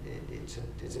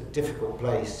 it's a difficult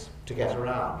place to get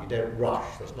around. You don't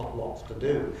rush, there's not lots to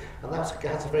do, and that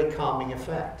has a very calming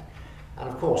effect. And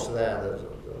of course there's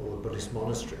all the Buddhist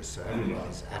monasteries, so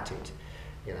everybody's at it,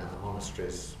 you know, the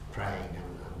monasteries praying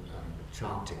and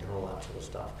chanting and all that sort of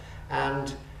stuff.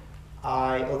 And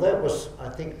although it was, I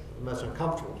think, the most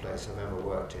uncomfortable place I've ever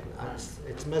worked in,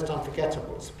 it's most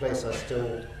unforgettable. It's a place I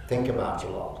still think about a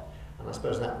lot, and I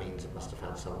suppose that means it must have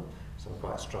had some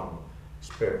quite strong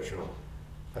spiritual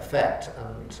effect.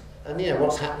 And you know,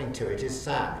 what's happening to it is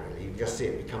sad, really. You can just see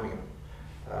it becoming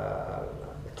a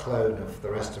clone of the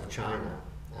rest of China,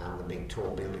 and the big tall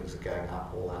buildings are going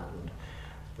up, all that, and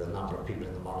the number of people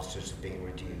in the monasteries is being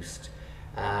reduced.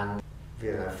 And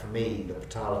you know, for me, the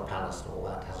Patala Palace and all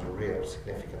that has a real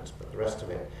significance, but the rest of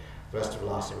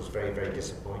last year was very, very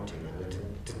disappointing, and it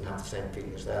didn't have the same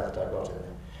feelings there that I got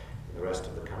in the rest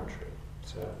of the country.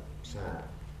 So, sad.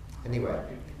 Anyway,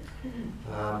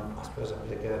 I suppose I'm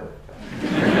going to go.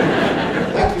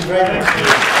 Thank you very much.